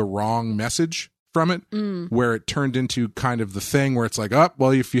it took the wrong message from it, where it turned into kind of the thing where it's like, oh,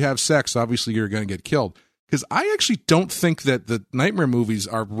 well, if you have sex, obviously you're going to get killed. Because I actually don't think that the Nightmare movies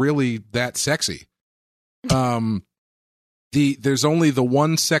are really that sexy. There's only the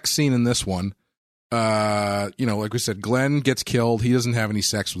one sex scene in this one. Like we said, Glenn gets killed. He doesn't have any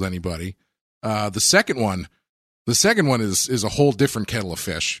sex with anybody. The second one is a whole different kettle of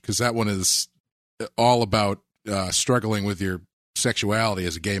fish, because that one is all about struggling with your sexuality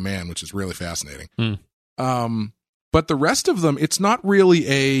as a gay man, which is really fascinating. But the rest of them, it's not really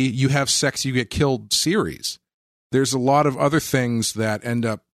a you have sex, you get killed series. There's a lot of other things that end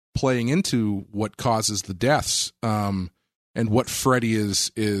up playing into what causes the deaths, and what Freddy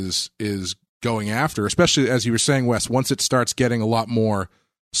is going after, especially as you were saying, Wes, once it starts getting a lot more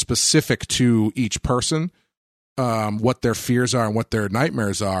specific to each person, what their fears are and what their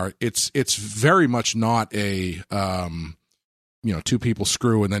nightmares are, it's very much not a two people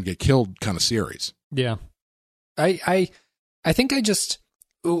screw and then get killed kind of series. Yeah. I think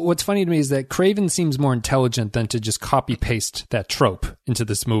what's funny to me is that Craven seems more intelligent than to just copy paste that trope into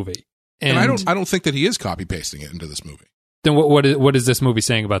this movie. And I don't think that he is copy pasting it into this movie. Then what is this movie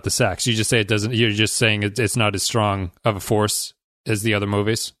saying about the sex? You just say it doesn't. You're just saying it's not as strong of a force as the other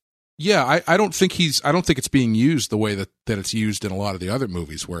movies. Yeah, I don't think it's being used the way that it's used in a lot of the other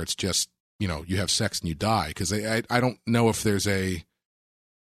movies, where it's just, you have sex and you die. Because I don't know if there's I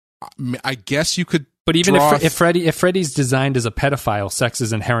guess you could. But even if Freddy's designed as a pedophile, sex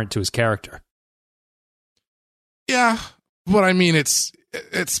is inherent to his character. Yeah, but I mean, it's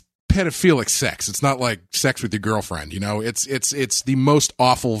pedophilic sex. It's not like sex with your girlfriend. It's the most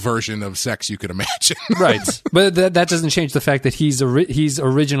awful version of sex you could imagine. Right, but that doesn't change the fact that he's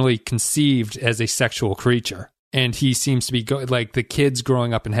originally conceived as a sexual creature, and he seems to be like the kids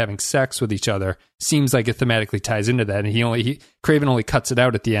growing up and having sex with each other seems like it thematically ties into that, and Craven only cuts it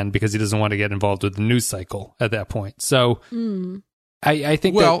out at the end because he doesn't want to get involved with the news cycle at that point. So I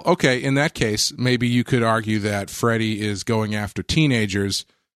think okay, in that case, maybe you could argue that Freddy is going after teenagers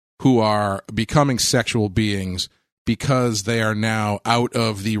who are becoming sexual beings because they are now out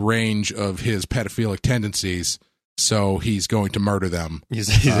of the range of his pedophilic tendencies. So he's going to murder them.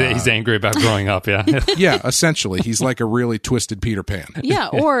 He's angry about growing up, yeah. Yeah, essentially. He's like a really twisted Peter Pan. Yeah,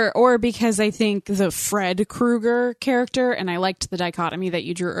 or because I think the Fred Krueger character, and I liked the dichotomy that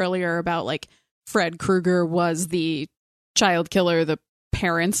you drew earlier about like Fred Krueger was the child killer the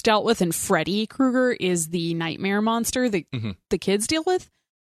parents dealt with, and Freddy Krueger is the nightmare monster that the kids deal with.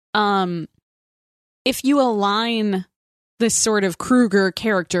 If you align this sort of Krueger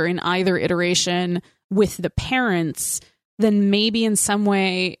character in either iteration with the parents, then maybe in some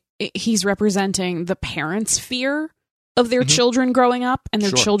way he's representing the parents' fear of their children growing up and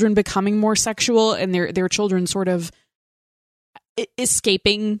their children becoming more sexual and their children sort of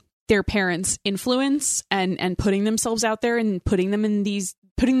escaping their parents' influence and putting themselves out there and putting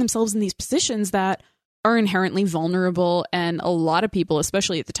themselves in these positions that are inherently vulnerable and a lot of people,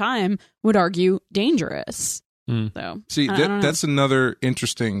 especially at the time, would argue dangerous. So, see, that's another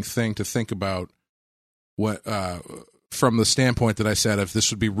interesting thing to think about. What from the standpoint that I said, if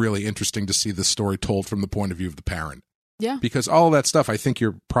this would be really interesting to see the story told from the point of view of the parent. Yeah, because all of that stuff, I think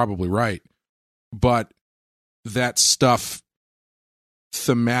you're probably right, but that stuff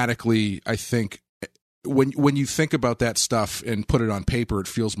thematically, I think when you think about that stuff and put it on paper, it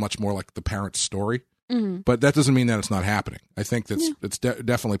feels much more like the parent's story. But that doesn't mean that it's not happening. I think it's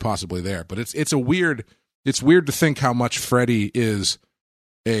definitely possibly there. But it's weird to think how much Freddy is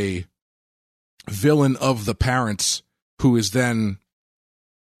a villain of the parents who is then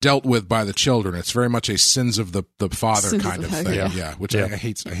dealt with by the children. It's very much a sins of the father Sins kind of thing. Yeah, which I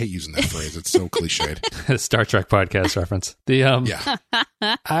hate using that phrase. It's so cliched. Star Trek podcast reference.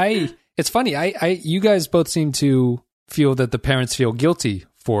 It's funny. You guys both seem to feel that the parents feel guilty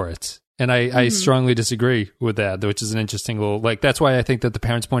for it. And I strongly disagree with that, which is an interesting little, that's why I think that the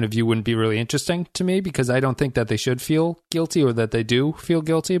parents' point of view wouldn't be really interesting to me, because I don't think that they should feel guilty or that they do feel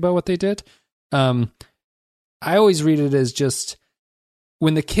guilty about what they did. I always read it as just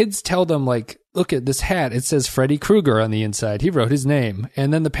when the kids tell them, look at this hat, it says Freddy Krueger on the inside. He wrote his name.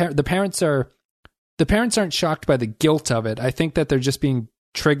 And then the parents aren't shocked by the guilt of it. I think that they're just being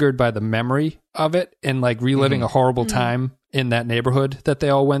triggered by the memory of it and reliving a horrible time in that neighborhood that they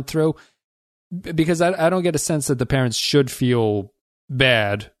all went through. Because I don't get a sense that the parents should feel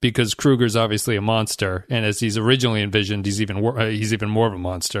bad, because Krueger's obviously a monster, and as he's originally envisioned, he's even more of a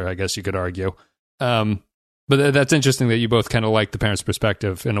monster, I guess you could argue. But that's interesting that you both kind of like the parents'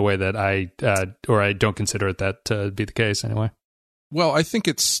 perspective in a way that I don't consider it that to be the case anyway. Well, I think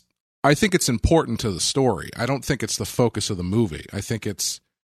it's important to the story. I don't think it's the focus of the movie. I think it's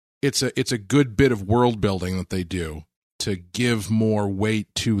a good bit of world building that they do to give more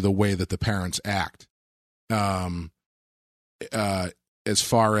weight to the way that the parents act. As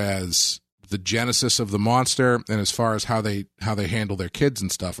far as the genesis of the monster and as far as how they handle their kids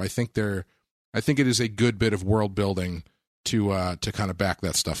and stuff, I think it is a good bit of world building to kind of back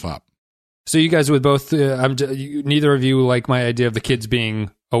that stuff up. So you guys would both, neither of you like my idea of the kids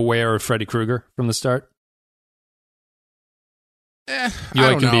being aware of Freddy Krueger from the start? You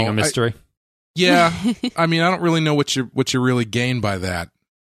like him being a mystery? Yeah. I mean, I don't really know what you really gain by that.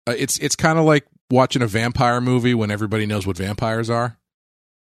 It's kind of like watching a vampire movie when everybody knows what vampires are,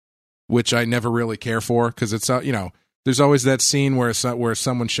 which I never really care for, because it's there's always that scene where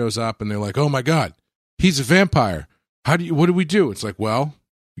someone shows up and they're like, "Oh my God, he's a vampire. What do we do?" It's like, well,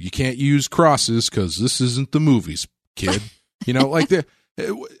 you can't use crosses because this isn't the movies, kid.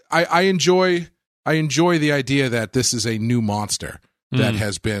 I enjoy the idea that this is a new monster that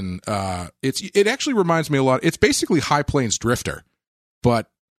has been. It actually reminds me a lot. It's basically High Plains Drifter, but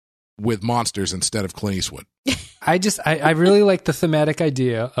with monsters instead of Clint Eastwood. I really like the thematic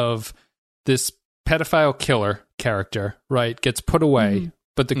idea of this pedophile killer character, right? Gets put away,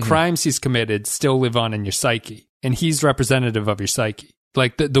 but the crimes he's committed still live on in your psyche, and he's representative of your psyche.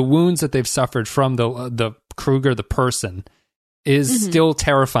 Like the wounds that they've suffered from the Krueger, the person, is still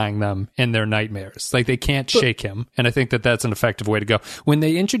terrifying them in their nightmares. Like they can't shake him, and I think that that's an effective way to go. When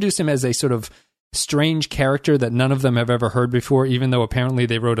they introduce him as a sort of strange character that none of them have ever heard before, even though apparently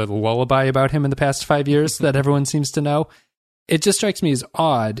they wrote a lullaby about him in the past 5 years that everyone seems to know, it just strikes me as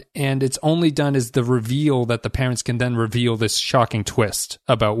odd, and it's only done as the reveal that the parents can then reveal this shocking twist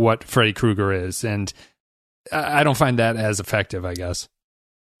about what Freddy Krueger is, and I don't find that as effective, I guess.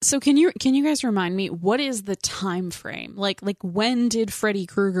 So can you guys remind me, what is the time frame? Like when did Freddy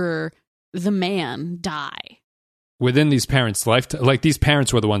Krueger, the man, die? Within these parents' lifetime, these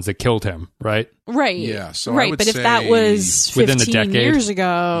parents were the ones that killed him, right? Right. Yeah. So right, but if that was 15 within a decade, years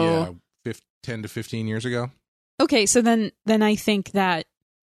ago, 10 to 15 years ago. Okay, so then I think that,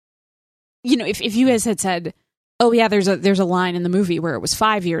 if you guys had said, "Oh yeah, there's a line in the movie where it was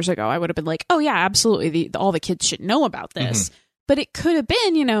 5 years ago," I would have been like, "Oh yeah, absolutely, all the kids should know about this." But it could have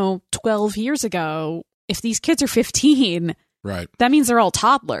been, 12 years ago. If these kids are 15, right, that means they're all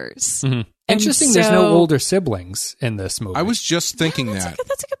toddlers. Interesting. There's no older siblings in this movie. I was just thinking that.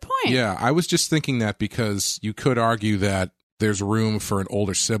 That's a good point. Yeah, I was just thinking that because you could argue that there's room for an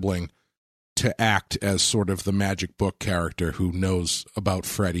older sibling to act as sort of the magic book character who knows about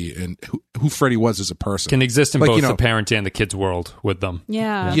Freddy and who Freddy was as a person. Can exist in Like, both you know, the parent and the kid's world with them.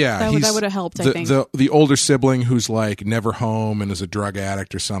 Yeah. Yeah, That would have helped, I think. the older sibling who's like never home and is a drug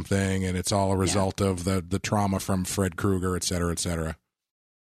addict or something, and it's all a result of the trauma from Fred Krueger, et cetera, et cetera.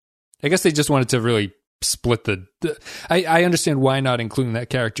 I guess they just wanted to really split I understand why not including that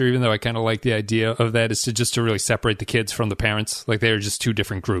character, even though I kind of like the idea of that, is to really separate the kids from the parents. Like they're just two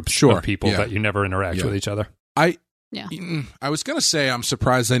different groups of people that you never interact with each other. I was going to say I'm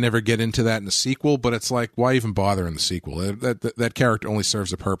surprised they never get into that in the sequel, but it's like, why even bother in the sequel? That character only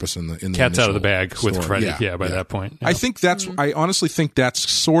serves a purpose in the cat's out of the initial bag story. with Freddy. By that point, I think I honestly think that's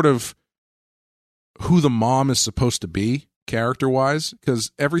sort of who the mom is supposed to be, character-wise,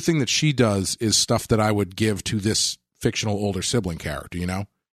 because everything that she does is stuff that I would give to this fictional older sibling character, you know?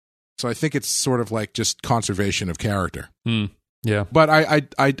 So I think it's sort of like just conservation of character. Yeah. But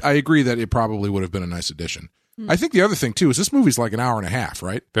I agree that it probably would have been a nice addition. I think the other thing, too, is this movie's like an hour and a half,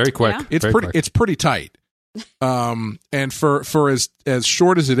 right? Very quick. Yeah. It's pretty tight. And for as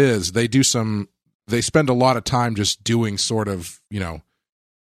short as it is, they spend a lot of time just doing sort of, you know,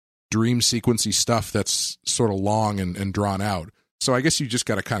 dream sequency stuff that's sort of long and drawn out. So I guess you just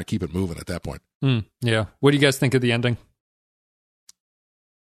got to kind of keep it moving at that point. Yeah. What do you guys think of the ending?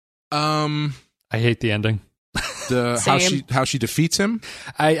 I hate the ending. How she defeats him.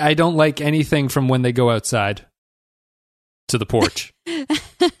 I don't like anything from when they go outside to the porch.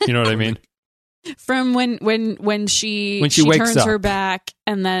 You know what I mean? From when she wakes turns up. her back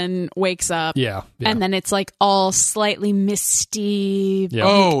and then wakes up. Yeah. And then it's like all slightly misty. Yeah.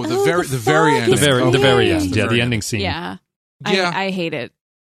 Oh, the very end. The very end. The The ending scene. Yeah. Yeah. I hate it.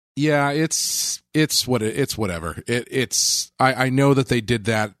 Yeah, it's whatever. I know that they did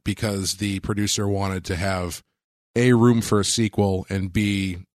that because the producer wanted to have A, room for a sequel, and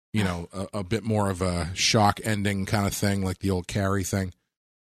B, you know, a bit more of a shock ending kind of thing, like the old Carrie thing.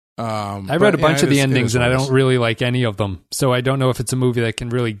 I read a bunch of the endings, and I don't really like any of them. So I don't know if it's a movie that can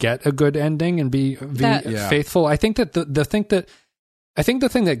really get a good ending and be faithful. I think that the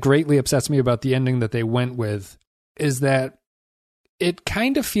thing that greatly upsets me about the ending that they went with is that it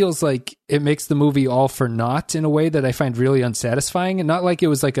kind of feels like it makes the movie all for naught in a way that I find really unsatisfying. And not like it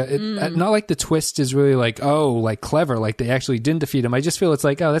was like not like the twist is really like, oh, like clever, like they actually didn't defeat him. I just feel it's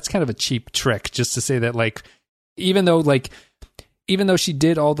like, oh, that's kind of a cheap trick just to say that, like, even though she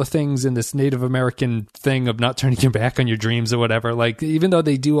did all the things in this Native American thing of not turning your back on your dreams or whatever, like, even though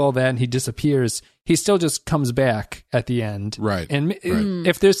they do all that and he disappears, he still just comes back at the end. Right. And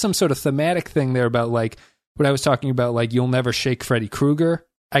if there's some sort of thematic thing there about, like, what I was talking about, like, you'll never shake Freddy Krueger,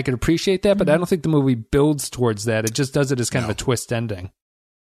 I could appreciate that, but I don't think the movie builds towards that. It just does it as kind of a twist ending.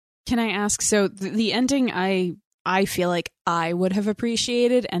 Can I ask, so the ending I feel like I would have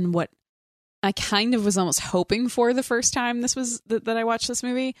appreciated, and what I kind of was almost hoping for the first time that I watched this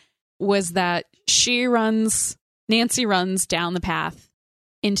movie, was that Nancy runs down the path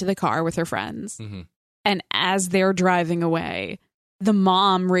into the car with her friends. Mm-hmm. And as they're driving away, the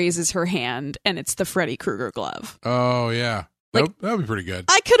mom raises her hand and it's the Freddy Krueger glove. Oh, yeah. Like, that would be pretty good.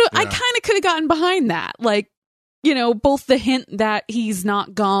 I kind of could have gotten behind that. Like, you know, both the hint that he's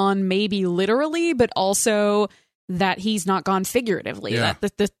not gone maybe literally, but also that he's not gone figuratively. Yeah.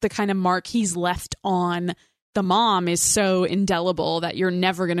 That the kind of mark he's left on the mom is so indelible that you're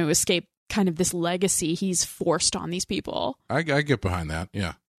never going to escape kind of this legacy he's forced on these people. I get behind that,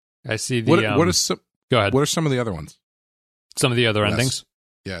 yeah. I see the... Go ahead. What are some of the other ones? Some of the other endings?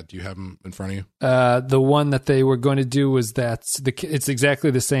 Yeah, do you have them in front of you? The one that they were going to do was that it's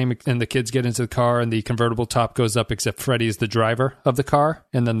exactly the same, and the kids get into the car and the convertible top goes up, except Freddy is the driver of the car,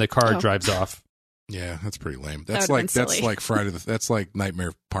 and then the car drives off. Yeah, that's pretty lame. That's like Friday. That's like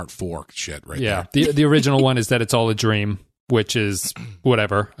Nightmare Part 4 shit, right? Yeah, there. the original one is that it's all a dream, which is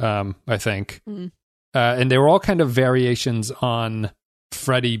whatever. I think, and they were all kind of variations on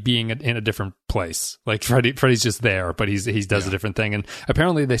Freddy being in a different place. Like Freddy's just there, but he does a different thing. And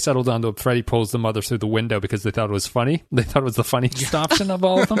apparently they settled on to Freddy pulls the mother through the window because they thought it was funny. They thought it was the funniest option of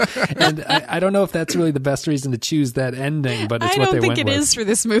all of them. And I don't know if that's really the best reason to choose that ending, but it's what they went with. I don't think it is for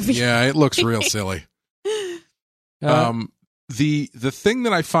this movie. Yeah, it looks real silly. The thing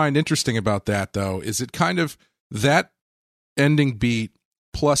that I find interesting about that, though, is it kind of that ending beat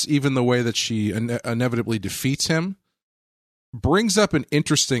plus even the way that she inevitably defeats him brings up an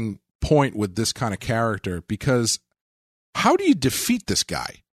interesting point with this kind of character, because how do you defeat this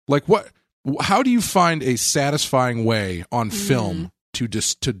guy? Like, how do you find a satisfying way on film to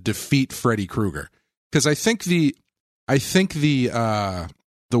defeat Freddy Krueger? Because I think the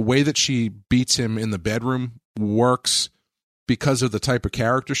way that she beats him in the bedroom works because of the type of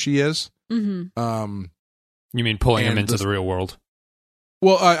character she is. Mm-hmm. You mean pulling him and into the real world?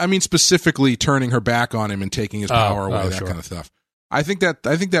 Well, I mean specifically turning her back on him and taking his power away, that sure. kind of stuff. I think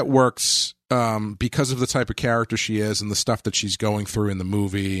that works because of the type of character she is and the stuff that she's going through in the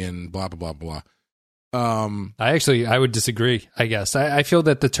movie and blah blah blah blah. I would disagree. I guess I feel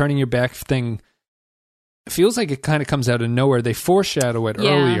that the turning your back thing feels like it kind of comes out of nowhere. They foreshadow it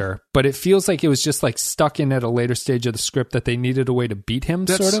earlier, but it feels like it was just like stuck in at a later stage of the script that they needed a way to beat him.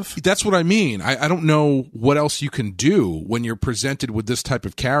 That's what I mean. I don't know what else you can do when you're presented with this type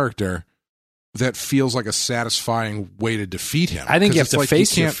of character that feels like a satisfying way to defeat him. I think you have to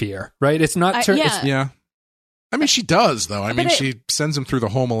face your fear, right? It's not. Yeah. I mean, she does, though. I mean, she sends him through the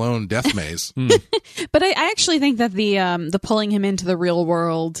Home Alone death maze. But I actually think that the pulling him into the real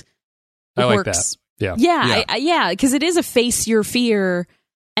world I works. like that. Yeah. Yeah, because it is a face your fear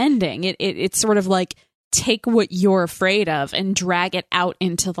ending. It's sort of like take what you're afraid of and drag it out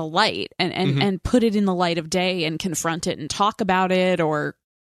into the light and put it in the light of day and confront it and talk about it. Or,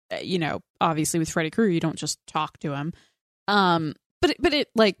 obviously with Freddy Krueger, you don't just talk to him. But it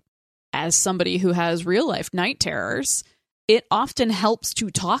like, as somebody who has real life night terrors, it often helps to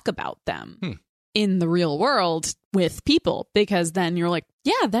talk about them in the real world with people, because then you're like,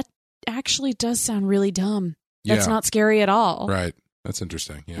 yeah, that actually does sound really dumb. That's not scary at all. Right. That's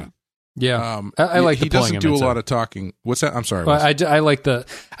interesting. Yeah. Yeah. I like he doesn't do a lot of talking. What's that? I'm sorry. Well, I like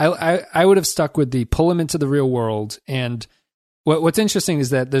I would have stuck with the pull him into the real world. And what's interesting is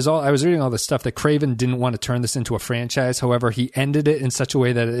that I was reading all this stuff that Craven didn't want to turn this into a franchise. However, he ended it in such a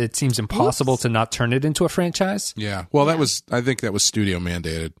way that it seems impossible to not turn it into a franchise. Yeah. Well, I think that was studio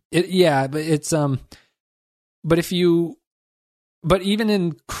mandated. But it's, but even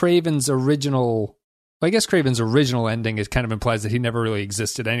in Craven's original, I guess Craven's original ending, it kind of implies that he never really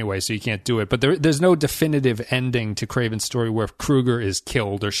existed anyway, so you can't do it. But there's no definitive ending to Craven's story where Krueger is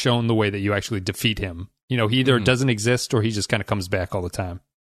killed or shown the way that you actually defeat him. He either doesn't exist or he just kind of comes back all the time.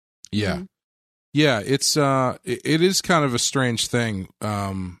 Yeah. Mm-hmm. Yeah, it is kind of a strange thing,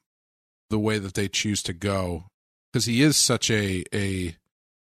 the way that they choose to go, because he is such a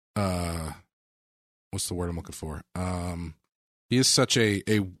what's the word I'm looking for? He is such a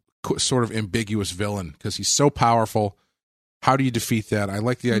sort of ambiguous villain because he's so powerful. How do you defeat that? I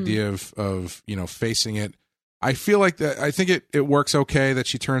like the idea of facing it. I feel like that. I think it works okay that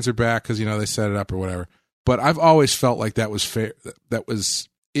she turns her back because they set it up or whatever. But I've always felt like that was fair.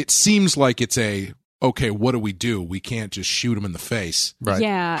 It seems like it's okay. What do? We can't just shoot him in the face, right?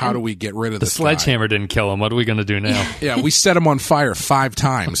 Yeah. How do we get rid of the this sledgehammer? Guy? Didn't kill him. What are we going to do now? Yeah, we set him on fire 5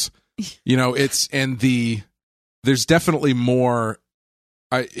 times. There's definitely more.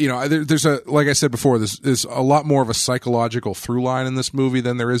 There's like I said before, there's a lot more of a psychological through line in this movie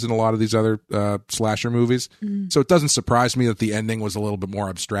than there is in a lot of these other slasher movies. So it doesn't surprise me that the ending was a little bit more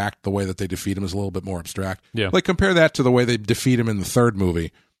abstract. The way that they defeat him is a little bit more abstract. Yeah. Like compare that to the way they defeat him in the third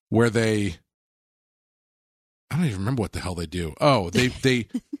movie, where I don't even remember what the hell they do. Oh,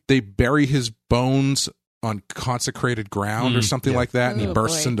 they bury his bones on consecrated ground or something like that, and he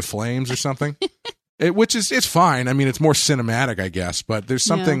bursts into flames or something. It's fine. I mean, it's more cinematic, I guess, but there's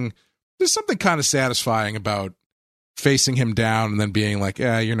something kind of satisfying about facing him down and then being like,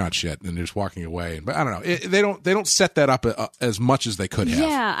 "Yeah, you're not shit," and just walking away. But I don't know. They don't set that up as much as they could have.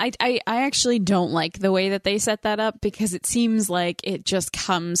 Yeah, I actually don't like the way that they set that up, because it seems like it just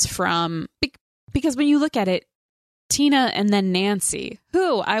comes from, because when you look at it, Tina and then Nancy,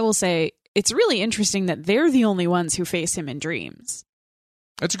 who I will say, it's really interesting that they're the only ones who face him in dreams.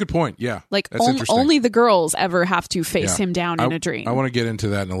 That's a good point. Yeah. Like only the girls ever have to face him down in a dream. I want to get into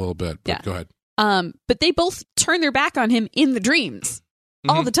that in a little bit, but go ahead. But they both turn their back on him in the dreams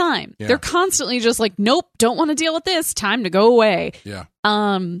all the time. Yeah. They're constantly just like, nope, don't want to deal with this. Time to go away. Yeah.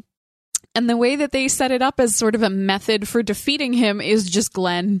 And the way that they set it up as sort of a method for defeating him is just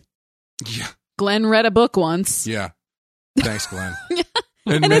Glenn. Yeah. Glenn read a book once. Yeah. Thanks, Glenn.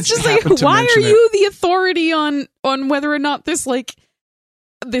 And it's just like, why are you the authority on whether or not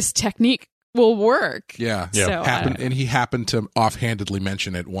this technique will work? Yeah. So, and he happened to offhandedly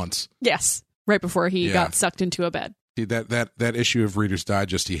mention it once. Yes. Right before he got sucked into a bed. See, that issue of Reader's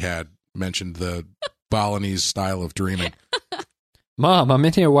Digest he had mentioned the Balinese style of dreaming. Mom, I'm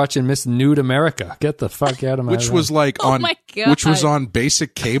in here watching Miss Nude America. Get the fuck out of my Which room. was like which was on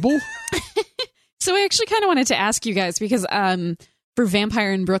basic cable? So I actually kind of wanted to ask you guys, because for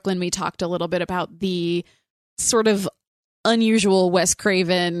Vampire in Brooklyn, we talked a little bit about the sort of unusual Wes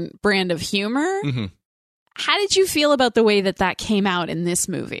Craven brand of humor. Mm-hmm. How did you feel about the way that came out in this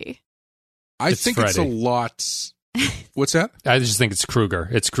movie? I think it's a lot. What's that? I just think it's Krueger.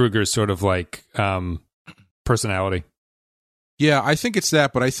 It's Krueger's sort of like personality. Yeah, I think it's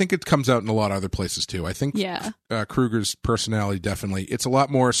that, but I think it comes out in a lot of other places too. I think Kruger's personality definitely, it's a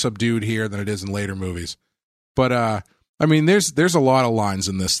lot more subdued here than it is in later movies. But I mean, there's a lot of lines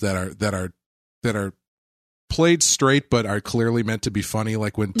in this that are played straight but are clearly meant to be funny.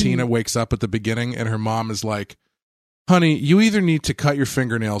 Like when Tina wakes up at the beginning and her mom is like, "Honey, you either need to cut your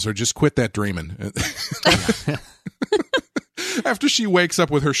fingernails or just quit that dreaming." After she wakes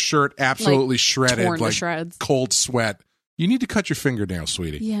up with her shirt absolutely shredded, torn to like shreds. Cold sweat. You need to cut your fingernails,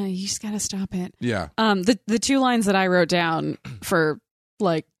 sweetie. Yeah, you just gotta stop it. Yeah. The two lines that I wrote down for,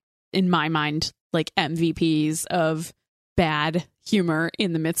 like, in my mind, like MVPs of bad humor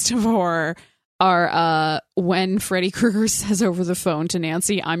in the midst of horror are when Freddy Krueger says over the phone to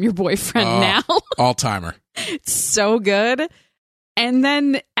Nancy, "I'm your boyfriend now." All timer. It's so good. And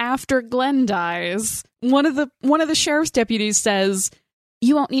then after Glenn dies, one of the sheriff's deputies says,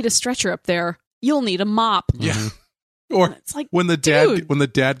 "You won't need a stretcher up there. You'll need a mop." Yeah. Or it's like, when the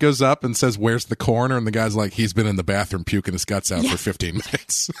dad goes up and says, "Where's the coroner?" and the guy's like, "He's been in the bathroom puking his guts out for 15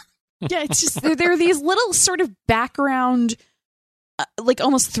 minutes. Yeah, it's just there are these little sort of background, like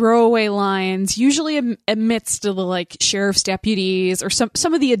almost throwaway lines, usually amidst the like sheriff's deputies or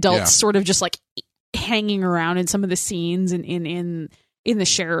some of the adults sort of just like hanging around in some of the scenes in the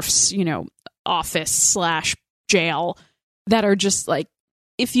sheriff's, office / jail, that are just like,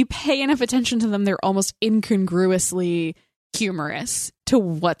 if you pay enough attention to them, they're almost incongruously humorous to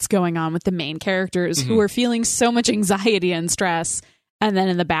what's going on with the main characters who are feeling so much anxiety and stress. And then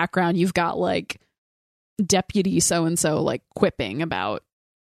in the background, you've got like deputy so-and-so like quipping about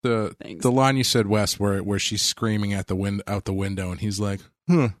things. The line you said, Wes, where she's screaming out the window and he's like,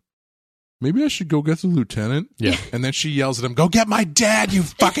 "Maybe I should go get the lieutenant." Yeah. And then she yells at him, "Go get my dad, you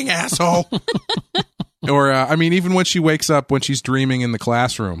fucking asshole." Or, even when she wakes up, when she's dreaming in the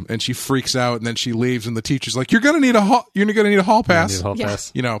classroom and she freaks out and then she leaves and the teacher's like, "You're going to need a hall pass."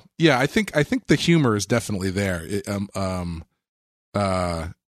 Pass. I think the humor is definitely there.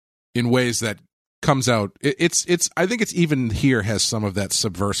 In ways that comes out. I think it's even here has some of that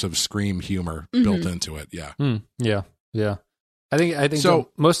subversive scream humor built into it. Yeah. Yeah. I think so.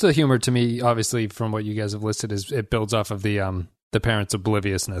 Most of the humor to me, obviously, from what you guys have listed, is it builds off of the parents'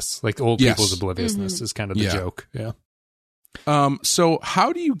 obliviousness, like old people's obliviousness is kind of the joke. Yeah. So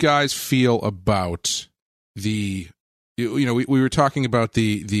how do you guys feel about we were talking about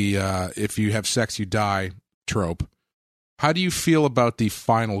the if you have sex, you die trope. How do you feel about the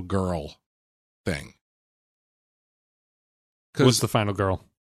final girl thing? What's the final girl?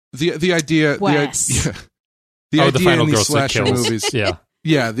 The idea. Wes. The idea the final in these girl slasher kills. movies. Yeah.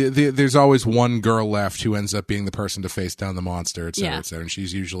 Yeah, there's always one girl left who ends up being the person to face down the monster, et cetera, et cetera. And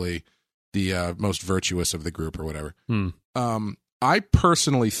she's usually the most virtuous of the group or whatever. I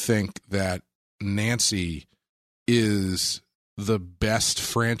personally think that Nancy is the best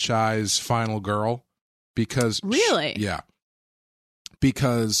franchise final girl because... Really?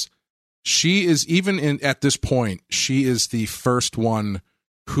 Because she is, even at this point, she is the first one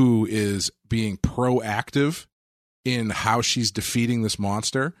who is being proactive in how she's defeating this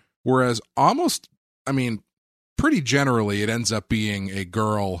monster, whereas pretty generally it ends up being a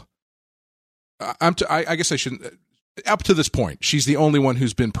girl. I guess I shouldn't. Up to this point, she's the only one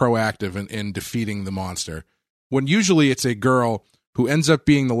who's been proactive in defeating the monster, when usually it's a girl who ends up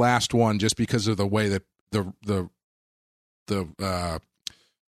being the last one just because of the way that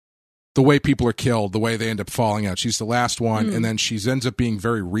the way people are killed, the way they end up falling out. She's the last one, and then she ends up being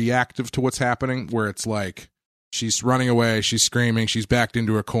very reactive to what's happening, where it's like, she's running away, she's screaming, she's backed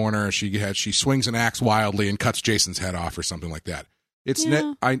into a corner, she swings an axe wildly and cuts Jason's head off or something like that.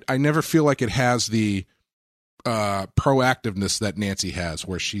 I never feel like it has the proactiveness that Nancy has,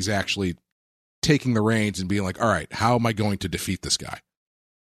 where she's actually taking the reins and being like, "All right, how am I going to defeat this guy?"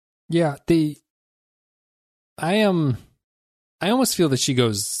 Yeah, I almost feel that she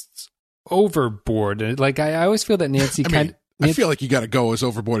goes overboard. Like I always feel that Nancy I feel like you got to go as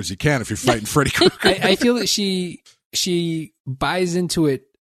overboard as you can if you're fighting Freddy Krueger. I feel that she buys into it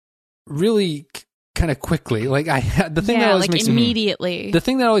really kind of quickly. Like the thing that always makes immediately. The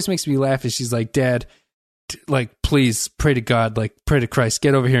thing that always makes me laugh is she's like, "Dad, like, please pray to God, like, pray to Christ,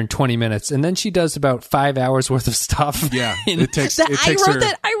 get over here in 20 minutes." And then she does about 5 hours worth of stuff. Yeah, it takes I wrote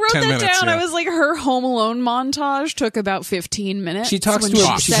that down. Yeah. I was like, her Home Alone montage took about 15 minutes. She talks when to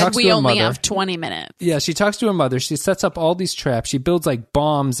her. she said we only have 20 minutes. Yeah, she talks to her mother. She sets up all these traps. She builds like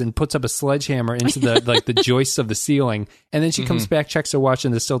bombs and puts up a sledgehammer into the the joists of the ceiling. And then she comes back, checks her watch,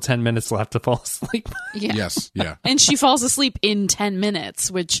 and there's still 10 minutes left to fall asleep. Yeah. Yes, yeah. And she falls asleep in 10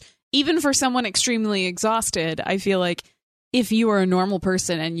 minutes, which, even for someone extremely exhausted, I feel like if you are a normal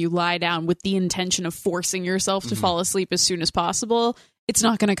person and you lie down with the intention of forcing yourself to fall asleep as soon as possible, it's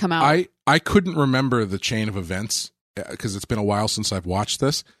not going to come out. I couldn't remember the chain of events because it's been a while since I've watched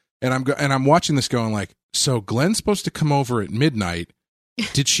this, and I'm watching this going like, so Glenn's supposed to come over at midnight.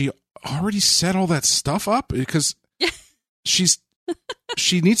 Did she already set all that stuff up? Because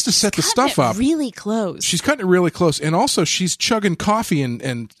she needs to set the stuff up really close. She's cutting it really close, and also she's chugging coffee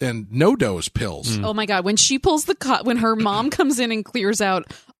and no-dose pills. Oh my God! When she pulls when her mom comes in and clears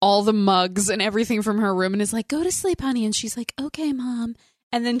out all the mugs and everything from her room and is like, "Go to sleep, honey," and she's like, "Okay, Mom,"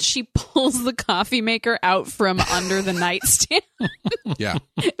 and then she pulls the coffee maker out from under the nightstand. Yeah,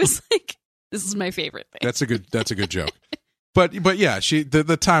 it was like, this is my favorite thing. That's a good joke. But yeah,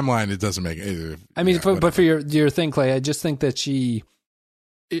 the timeline, it doesn't make it. I mean, but for your thing, Clay, I just think that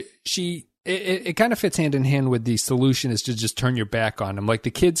it kind of fits hand in hand with the solution is to just turn your back on him. Like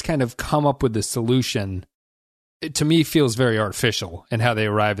the kids kind of come up with the solution. It, to me, feels very artificial in how they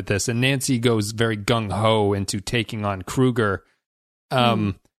arrive at this. And Nancy goes very gung ho into taking on Kruger,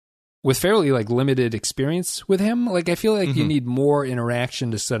 with fairly like limited experience with him. Like I feel like you need more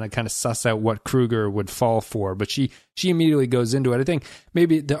interaction to sort of kind of suss out what Kruger would fall for. But she immediately goes into it. I think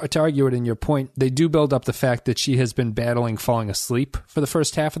maybe to argue it in your point, they do build up the fact that she has been battling falling asleep for the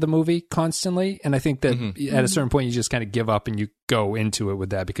first half of the movie constantly. And I think that at a certain point you just kind of give up and you go into it with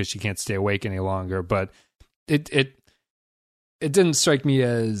that because she can't stay awake any longer. But it didn't strike me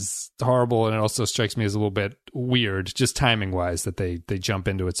as horrible, and it also strikes me as a little bit weird, just timing wise, that they jump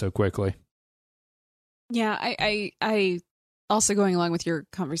into it so quickly. Yeah, I also going along with your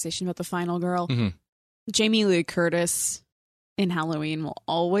conversation about the final girl, Jamie Lee Curtis in Halloween will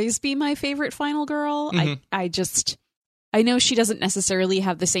always be my favorite final girl. I know she doesn't necessarily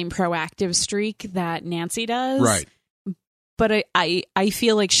have the same proactive streak that Nancy does, right? But I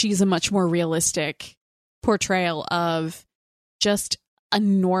feel like she's a much more realistic portrayal of just a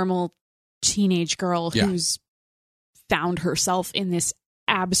normal teenage girl who's found herself in this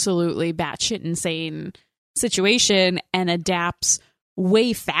absolutely batshit insane situation and adapts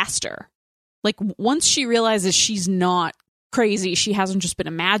way faster. Like once she realizes she's not crazy, she hasn't just been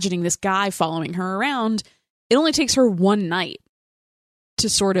imagining this guy following her around, it only takes her one night to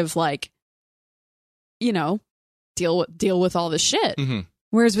sort of like, you know, deal with all this shit.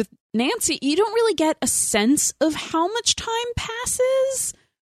 Whereas with Nancy, you don't really get a sense of how much time passes.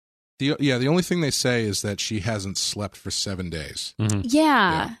 The only thing they say is that she hasn't slept for 7 days.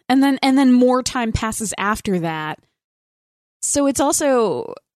 Yeah. And then more time passes after that. So it's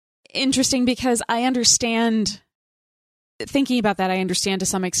also interesting because I understand, thinking about that, I understand to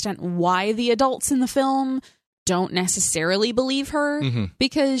some extent why the adults in the film don't necessarily believe her,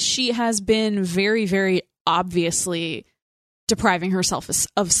 because she has been very, very obviously depriving herself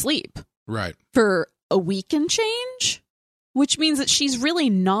of sleep for a week and change, which means that she's really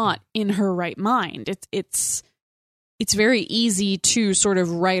not in her right mind. It's very easy to sort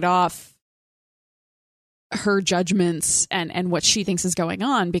of write off her judgments and what she thinks is going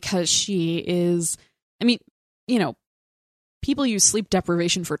on because she is, I mean, you know, people use sleep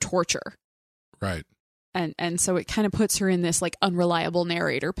deprivation for torture. Right. And so it kind of puts her in this like unreliable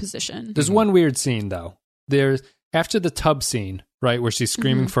narrator position. There's one weird scene though. There's after the tub scene, right, where she's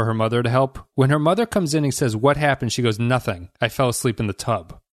screaming for her mother to help. When her mother comes in and says, "What happened?" she goes, "Nothing. I fell asleep in the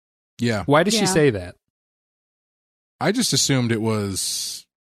tub." Yeah. Why did she say that? I just assumed it was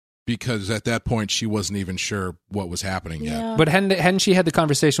because at that point she wasn't even sure what was happening yet. But hadn't she had the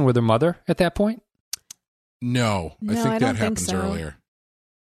conversation with her mother at that point? No, I think that happens earlier.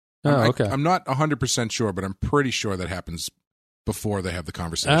 Oh, okay. I'm not 100% sure, but I'm pretty sure that happens before they have the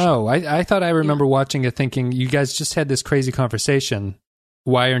conversation. Oh, I thought I remember watching it thinking, you guys just had this crazy conversation.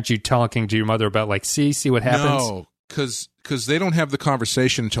 Why aren't you talking to your mother about, like, see what happens? No, because they don't have the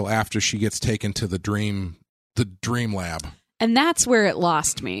conversation until after she gets taken to the dream lab. And that's where it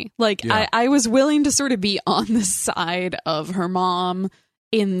lost me. Like, I was willing to sort of be on the side of her mom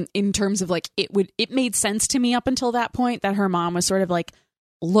in terms of, like, it made sense to me up until that point that her mom was sort of like,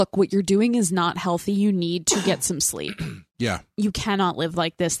 look, what you're doing is not healthy. You need to get some sleep. Yeah. You cannot live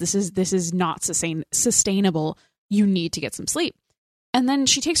like this. This is not sustainable. You need to get some sleep. And then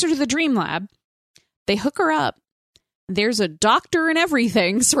she takes her to the dream lab. They hook her up. There's a doctor and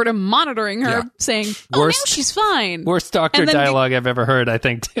everything sort of monitoring her, saying, now she's fine. Worst doctor dialogue I've ever heard, I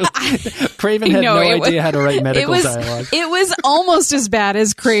think. Craven had no idea how to write medical dialogue. It was almost as bad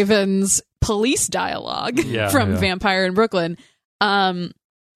as Craven's police dialogue from Vampire in Brooklyn.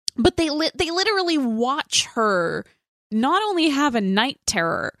 But they literally watch her not only have a night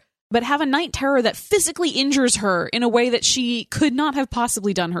terror, but have a night terror that physically injures her in a way that she could not have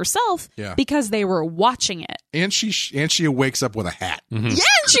possibly done herself because they were watching it. And she wakes up with a hat. Mm-hmm. Yeah,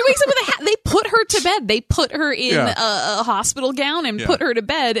 and she wakes up with a hat. They put her to bed. They put her in a hospital gown and put her to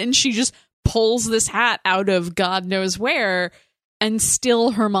bed, and she just pulls this hat out of God knows where, and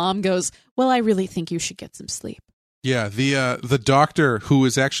still her mom goes, well, I really think you should get some sleep. Yeah, the doctor who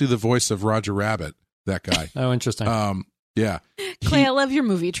is actually the voice of Roger Rabbit, that guy. Oh, interesting. Yeah. Clay, I love your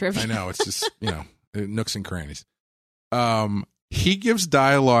movie trivia. I know, it's just, nooks and crannies. He gives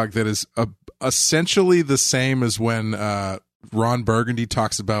dialogue that is essentially the same as when Ron Burgundy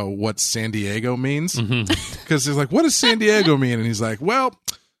talks about what San Diego means. Because he's like, what does San Diego mean? And he's like, well,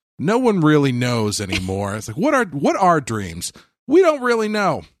 no one really knows anymore. It's like, what are dreams? We don't really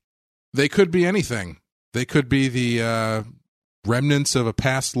know. They could be anything. They could be the remnants of a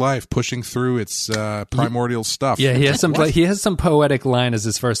past life pushing through its primordial stuff. Yeah, he has some poetic line as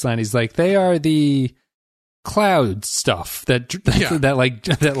his first line. He's like, they are the cloud stuff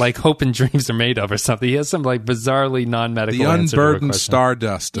that like hope and dreams are made of or something. He has some like bizarrely non-medical the answer to a unburdened question.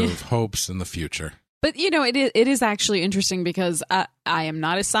 stardust of hopes in the future. But, it is actually interesting because I am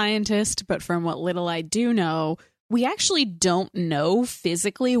not a scientist, but from what little I do know, we actually don't know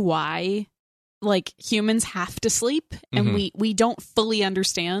physically why like humans have to sleep, and we don't fully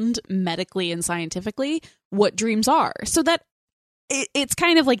understand medically and scientifically what dreams are. So that it's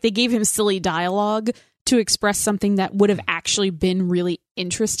kind of like they gave him silly dialogue to express something that would have actually been really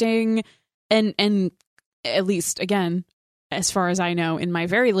interesting and at least, again, as far as I know, in my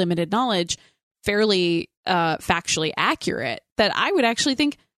very limited knowledge, fairly factually accurate, that I would actually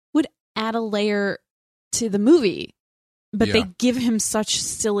think would add a layer to the movie. But they give him such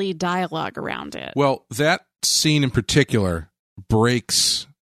silly dialogue around it. Well, that scene in particular breaks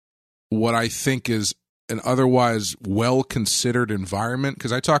what I think is an otherwise well-considered environment.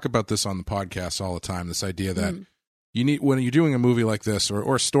 Because I talk about this on the podcast all the time, this idea that you need, when you're doing a movie like this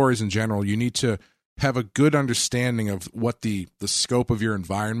or stories in general, you need to have a good understanding of what the scope of your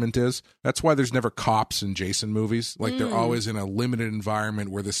environment is. That's why there's never cops in Jason movies. Like they're always in a limited environment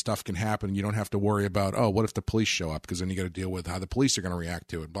where this stuff can happen. You don't have to worry about, oh, what if the police show up? Because then you got to deal with how the police are going to react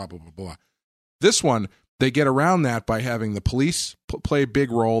to it, blah, blah, blah, blah. This one, they get around that by having the police play a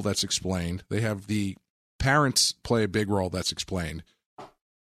big role that's explained. They have the parents play a big role that's explained.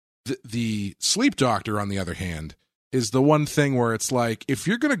 The sleep doctor, on the other hand, is the one thing where it's like, if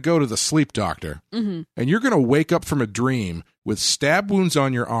you're going to go to the sleep doctor and you're going to wake up from a dream with stab wounds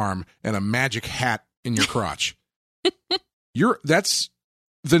on your arm and a magic hat in your crotch, that's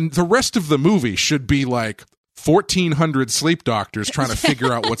the rest of the movie should be like 1,400 sleep doctors trying to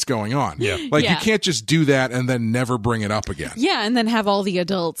figure out what's going on. You can't just do that and then never bring it up again. Yeah, and then have all the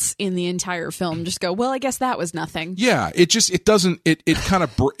adults in the entire film just go, well, I guess that was nothing. Yeah, it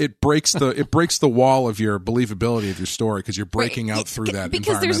breaks the wall of your believability of your story because you're breaking out through that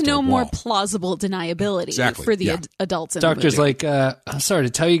because there's no wall. More plausible deniability for the adults in Doctor's the movie. like, I'm sorry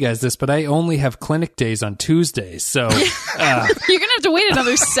to tell you guys this, but I only have clinic days on Tuesdays, so you're gonna have to wait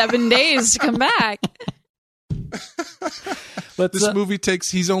another 7 days to come back. This movie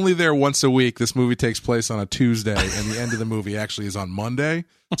he's only there once a week. This movie takes place on a Tuesday, and the end of the movie actually is on Monday.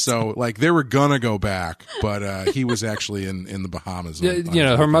 So, like, they were gonna go back, but he was actually in the Bahamas.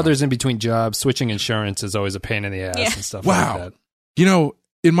 Her mother's in between jobs. Switching insurance is always a pain in the ass and stuff like that.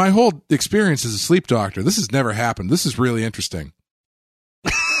 In my whole experience as a sleep doctor, this has never happened. This is really interesting.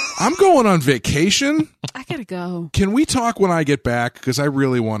 I'm going on vacation. I gotta go. Can we talk when I get back? Because I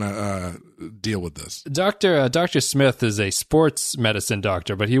really want to deal with this. Dr. Smith is a sports medicine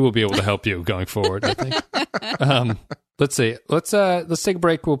doctor, but he will be able to help you going forward, I think. Let's see. Let's take a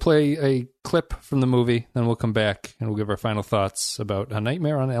break. We'll play a clip from the movie, then we'll come back and we'll give our final thoughts about A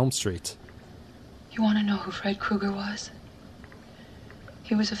Nightmare on Elm Street. You want to know who Fred Krueger was?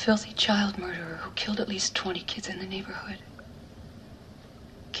 He was a filthy child murderer who killed at least 20 kids in the neighborhood.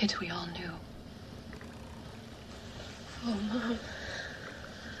 Kids we all knew. Oh, Mom.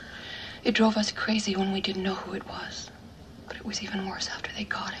 It drove us crazy when we didn't know who it was. But it was even worse after they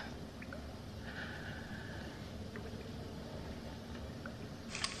caught him.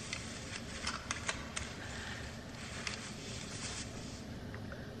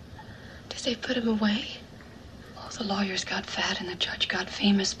 Did they put him away? Well, the lawyers got fat and the judge got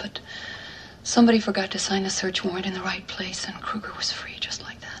famous, but somebody forgot to sign the search warrant in the right place, and Krueger was free just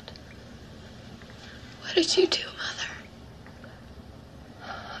like that. What did you do, Mother?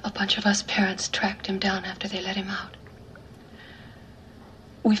 A bunch of us parents tracked him down after they let him out.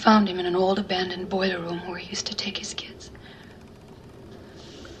 We found him in an old abandoned boiler room where he used to take his kids.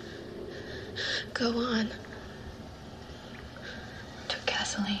 Go on. Took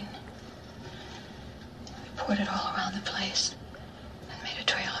gasoline. We poured it all around the place and made a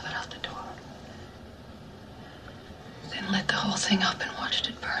trail of it out the door. Then lit the whole thing up and watched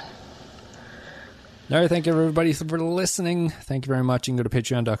it burn. All right, thank you everybody for listening. Thank you very much. You can go to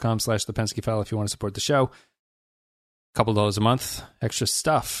patreon.com/The Penske File if you want to support the show. A couple $2 a month, extra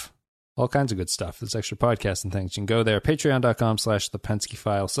stuff, all kinds of good stuff. There's extra podcasts and things. You can go there, patreon.com/The Penske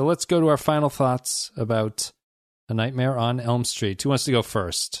File. So let's go to our final thoughts about A Nightmare on Elm Street. Who wants to go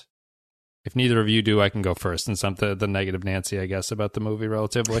first? If neither of you do, I can go first, since I'm the negative Nancy, I guess, about the movie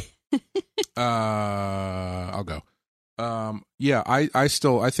relatively. I'll go. Yeah, I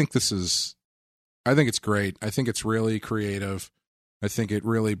think it's great. I think it's really creative. I think it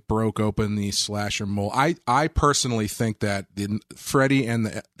really broke open the slasher mold. I personally think that Freddy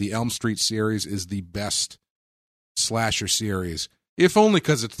and the Elm Street series is the best slasher series, if only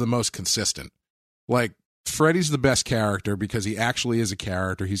because it's the most consistent. Like, Freddy's the best character because he actually is a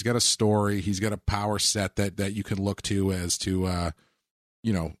character. He's got a story. He's got a power set that you can look to as to,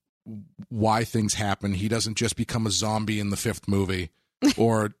 why things happen. He doesn't just become a zombie in the 5th movie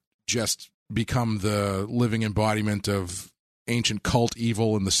or just become the living embodiment of ancient cult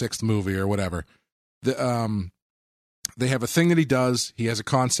evil in the 6th movie or whatever. They have a thing that he does. He has a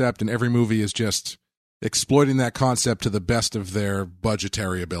concept, and every movie is just exploiting that concept to the best of their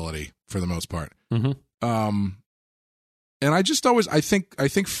budgetary ability for the most part. Mm-hmm. And I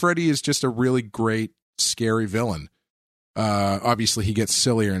think Freddy is just a really great, scary villain. Obviously he gets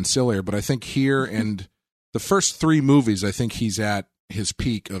sillier and sillier, but I think here and the first 3 movies, I think he's at his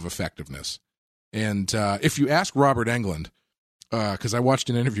peak of effectiveness. And if you ask Robert Englund, because I watched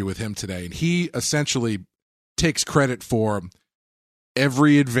an interview with him today, and he essentially takes credit for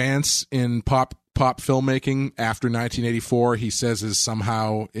every advance in pop filmmaking after 1984. He says is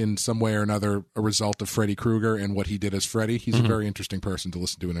somehow in some way or another a result of Freddy Krueger and what he did as Freddy. He's a very interesting person to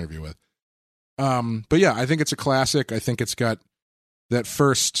listen to an interview with. But yeah, I think it's a classic. I think it's got that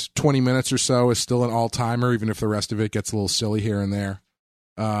first 20 minutes or so is still an all-timer, even if the rest of it gets a little silly here and there.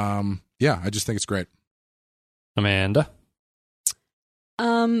 Yeah, I just think it's great. Amanda?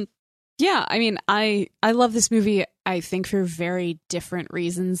 Yeah, I mean, I love this movie, I think, for very different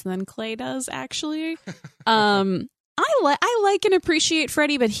reasons than Clay does, actually. I like and appreciate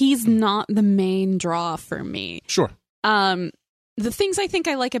Freddy, but he's not the main draw for me. Sure. The things I think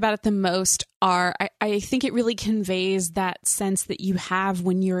I like about it the most are I think it really conveys that sense that you have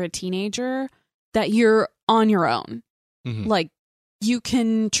when you're a teenager, that you're on your own. Mm-hmm. Like, you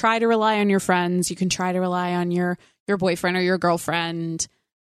can try to rely on your friends, you can try to rely on your boyfriend or your girlfriend,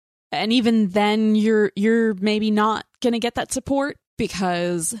 and even then you're maybe not going to get that support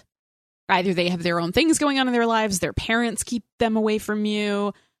because either they have their own things going on in their lives, their parents keep them away from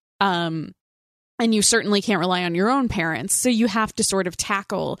you, and you certainly can't rely on your own parents. So you have to sort of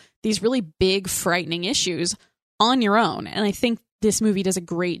tackle these really big, frightening issues on your own. And I think this movie does a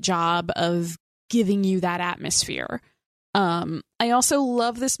great job of giving you that atmosphere. I also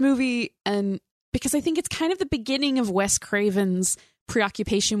love this movie and because I think it's kind of the beginning of Wes Craven's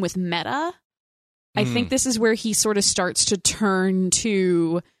preoccupation with meta. I think this is where he sort of starts to turn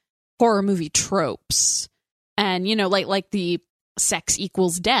to horror movie tropes and, like the sex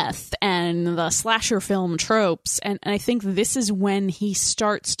equals death and the slasher film tropes. And I think this is when he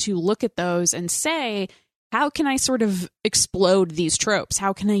starts to look at those and say, how can I sort of explode these tropes?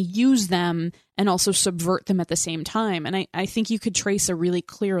 How can I use them and also subvert them at the same time? And I think you could trace a really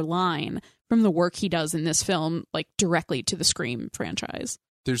clear line from the work he does in this film, like directly to the Scream franchise.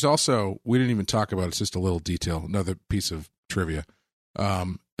 There's also, we didn't even talk about it, it's just a little detail, another piece of trivia.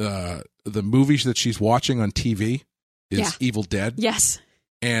 The movies that she's watching on TV is Evil Dead. Yes.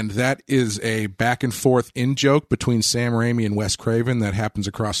 And that is a back and forth in-joke between Sam Raimi and Wes Craven that happens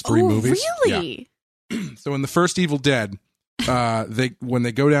across 3 movies. Really? Yeah. So in the first Evil Dead, when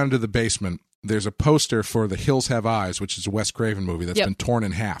they go down to the basement, there's a poster for The Hills Have Eyes, which is a Wes Craven movie that's been torn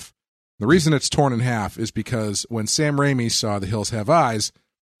in half. The reason it's torn in half is because when Sam Raimi saw The Hills Have Eyes,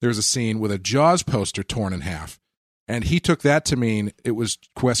 there was a scene with a Jaws poster torn in half. And he took that to mean it was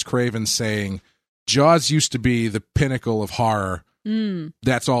Wes Craven saying, Jaws used to be the pinnacle of horror.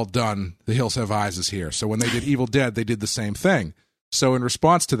 That's all done. The Hills Have Eyes is here. So when they did Evil Dead, they did the same thing. So in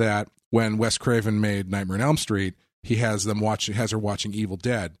response to that, when Wes Craven made Nightmare on Elm Street, he has her watching Evil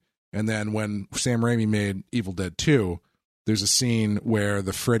Dead. And then when Sam Raimi made Evil Dead 2, there's a scene where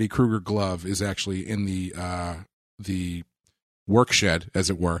the Freddy Krueger glove is actually in the work shed, as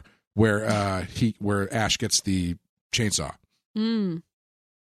it were, where Ash gets the chainsaw.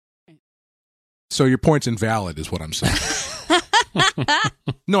 So your point's invalid, is what I'm saying.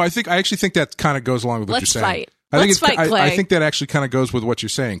 No, I actually think that kind of goes along with what you're saying. Let's fight. Let's fight Clay. I think that actually kind of goes with what you're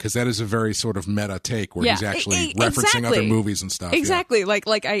saying, because that is a very sort of meta take where he's actually referencing other movies and stuff. Exactly. Yeah.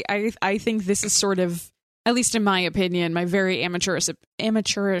 Like I think this is sort of, at least in my opinion, my very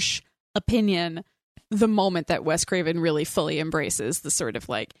amateurish opinion, the moment that Wes Craven really fully embraces the sort of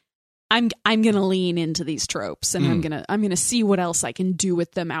like, I'm gonna lean into these tropes, and I'm gonna see what else I can do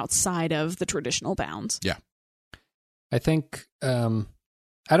with them outside of the traditional bounds. Yeah. I think I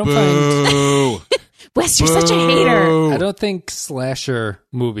don't find Wes, you're such a hater. I don't think slasher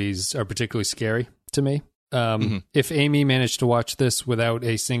movies are particularly scary to me. If Amy managed to watch this without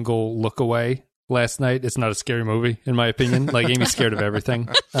a single look away last night, it's not a scary movie, in my opinion. Like, Amy's scared of everything.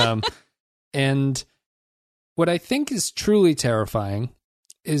 And what I think is truly terrifying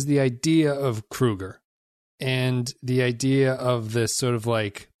is the idea of Krueger, and the idea of this sort of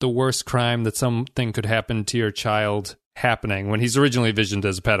like the worst crime that something could happen to your child happening when he's originally envisioned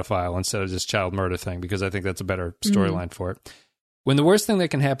as a pedophile instead of just child murder thing, because I think that's a better storyline for it. When the worst thing that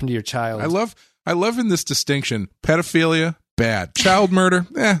can happen to your child... I love in this distinction, pedophilia, bad. Child murder,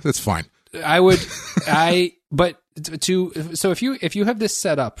 that's fine. So if you have this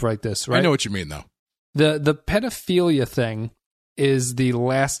set up like this, right? I know what you mean, though. The pedophilia thing is the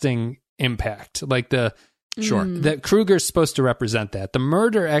lasting impact. Like that Krueger's supposed to represent that. The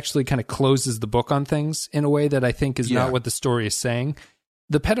murder actually kind of closes the book on things in a way that I think is not what the story is saying.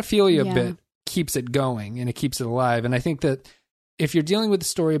 The pedophilia bit keeps it going and it keeps it alive. And I think that if you're dealing with a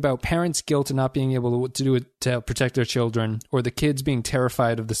story about parents' guilt and not being able to do it to protect their children, or the kids being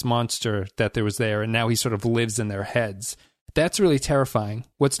terrified of this monster that there was there and now he sort of lives in their heads, that's really terrifying.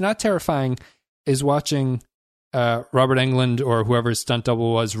 What's not terrifying is watching Robert Englund or whoever his stunt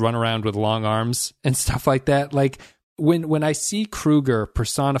double was run around with long arms and stuff like that. Like, when I see Krueger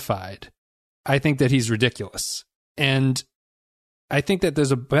personified, I think that he's ridiculous. And I think that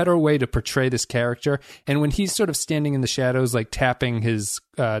there's a better way to portray this character. And when he's sort of standing in the shadows, like tapping his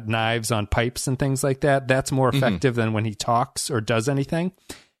knives on pipes and things like that, that's more effective than when he talks or does anything.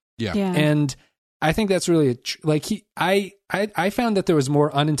 Yeah. And I think that's really I found that there was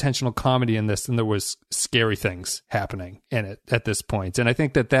more unintentional comedy in this than there was scary things happening in it at this point. And I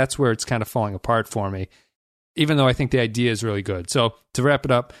think that that's where it's kind of falling apart for me, even though I think the idea is really good. So to wrap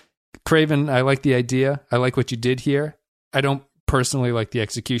it up, Craven, I like the idea. I like what you did here. I don't personally like the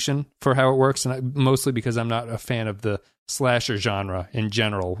execution for how it works, and mostly because I'm not a fan of the slasher genre in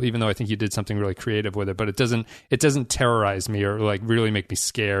general, even though I think you did something really creative with it. But it doesn't terrorize me or like really make me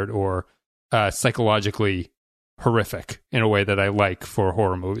scared or psychologically horrific in a way that I like for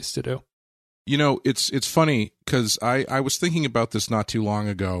horror movies to do. You know, it's funny because I was thinking about this not too long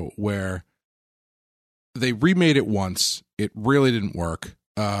ago, where they remade it once. It really didn't work.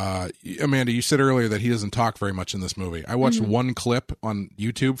 Amanda, you said earlier that he doesn't talk very much in this movie. I watched one clip on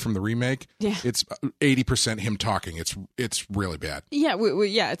YouTube from the remake. Yeah, it's 80% him talking. It's really bad. Yeah,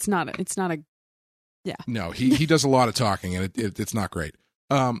 it's not a. Yeah, no, he does a lot of talking, and it's not great.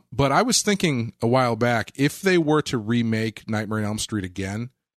 But I was thinking a while back, if they were to remake Nightmare on Elm Street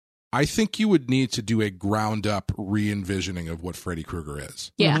again, I think you would need to do a ground up re-envisioning of what Freddy Krueger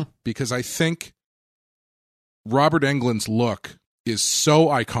is. Yeah, because I think Robert Englund's look is so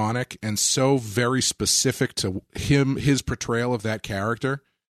iconic and so very specific to his portrayal of that character,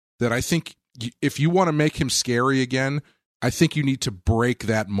 that I think if you want to make him scary again, I think you need to break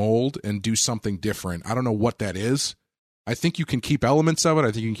that mold and do something different. I don't know what that is. I think you can keep elements of it.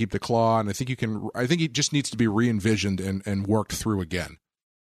 I think you can keep the claw, and I think it just needs to be re-envisioned and worked through again.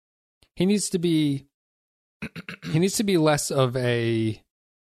 He needs to be less of a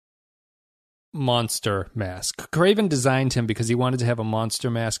monster mask. Craven designed him because he wanted to have a monster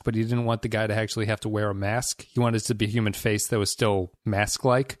mask, but he didn't want the guy to actually have to wear a mask. He wanted it to be a human face that was still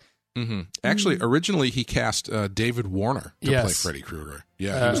mask-like. Mm-hmm. Actually, originally he cast David Warner to play Freddy Krueger.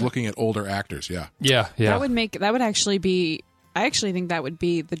 Yeah, he was looking at older actors. Yeah. That would actually be. I actually think that would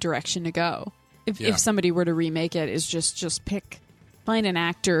be the direction to go. If somebody were to remake it, is just find an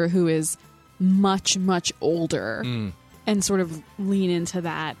actor who is much older and sort of lean into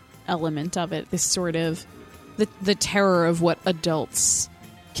that element of it. This sort of the terror of what adults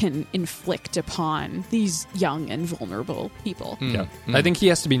can inflict upon these young and vulnerable people. Yeah. I think he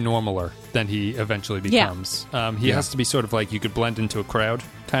has to be normaler than he eventually becomes. He has to be sort of like you could blend into a crowd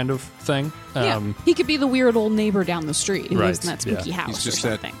kind of thing. He could be the weird old neighbor down the street who lives in that spooky house. He's just or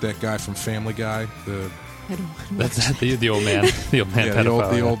something. that guy from Family Guy. That's the old man. The old man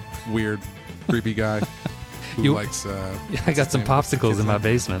pedophile. The old weird creepy guy who likes... I got some popsicles in my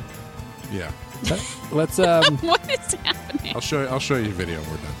basement. Yeah. Let's what is happening? I'll show you a video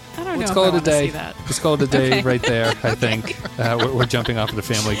when we're done. I don't know. Let's call it a day. See that. Let's call it a day right there. I think we're jumping off of the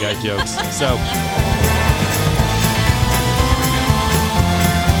Family Guy jokes. So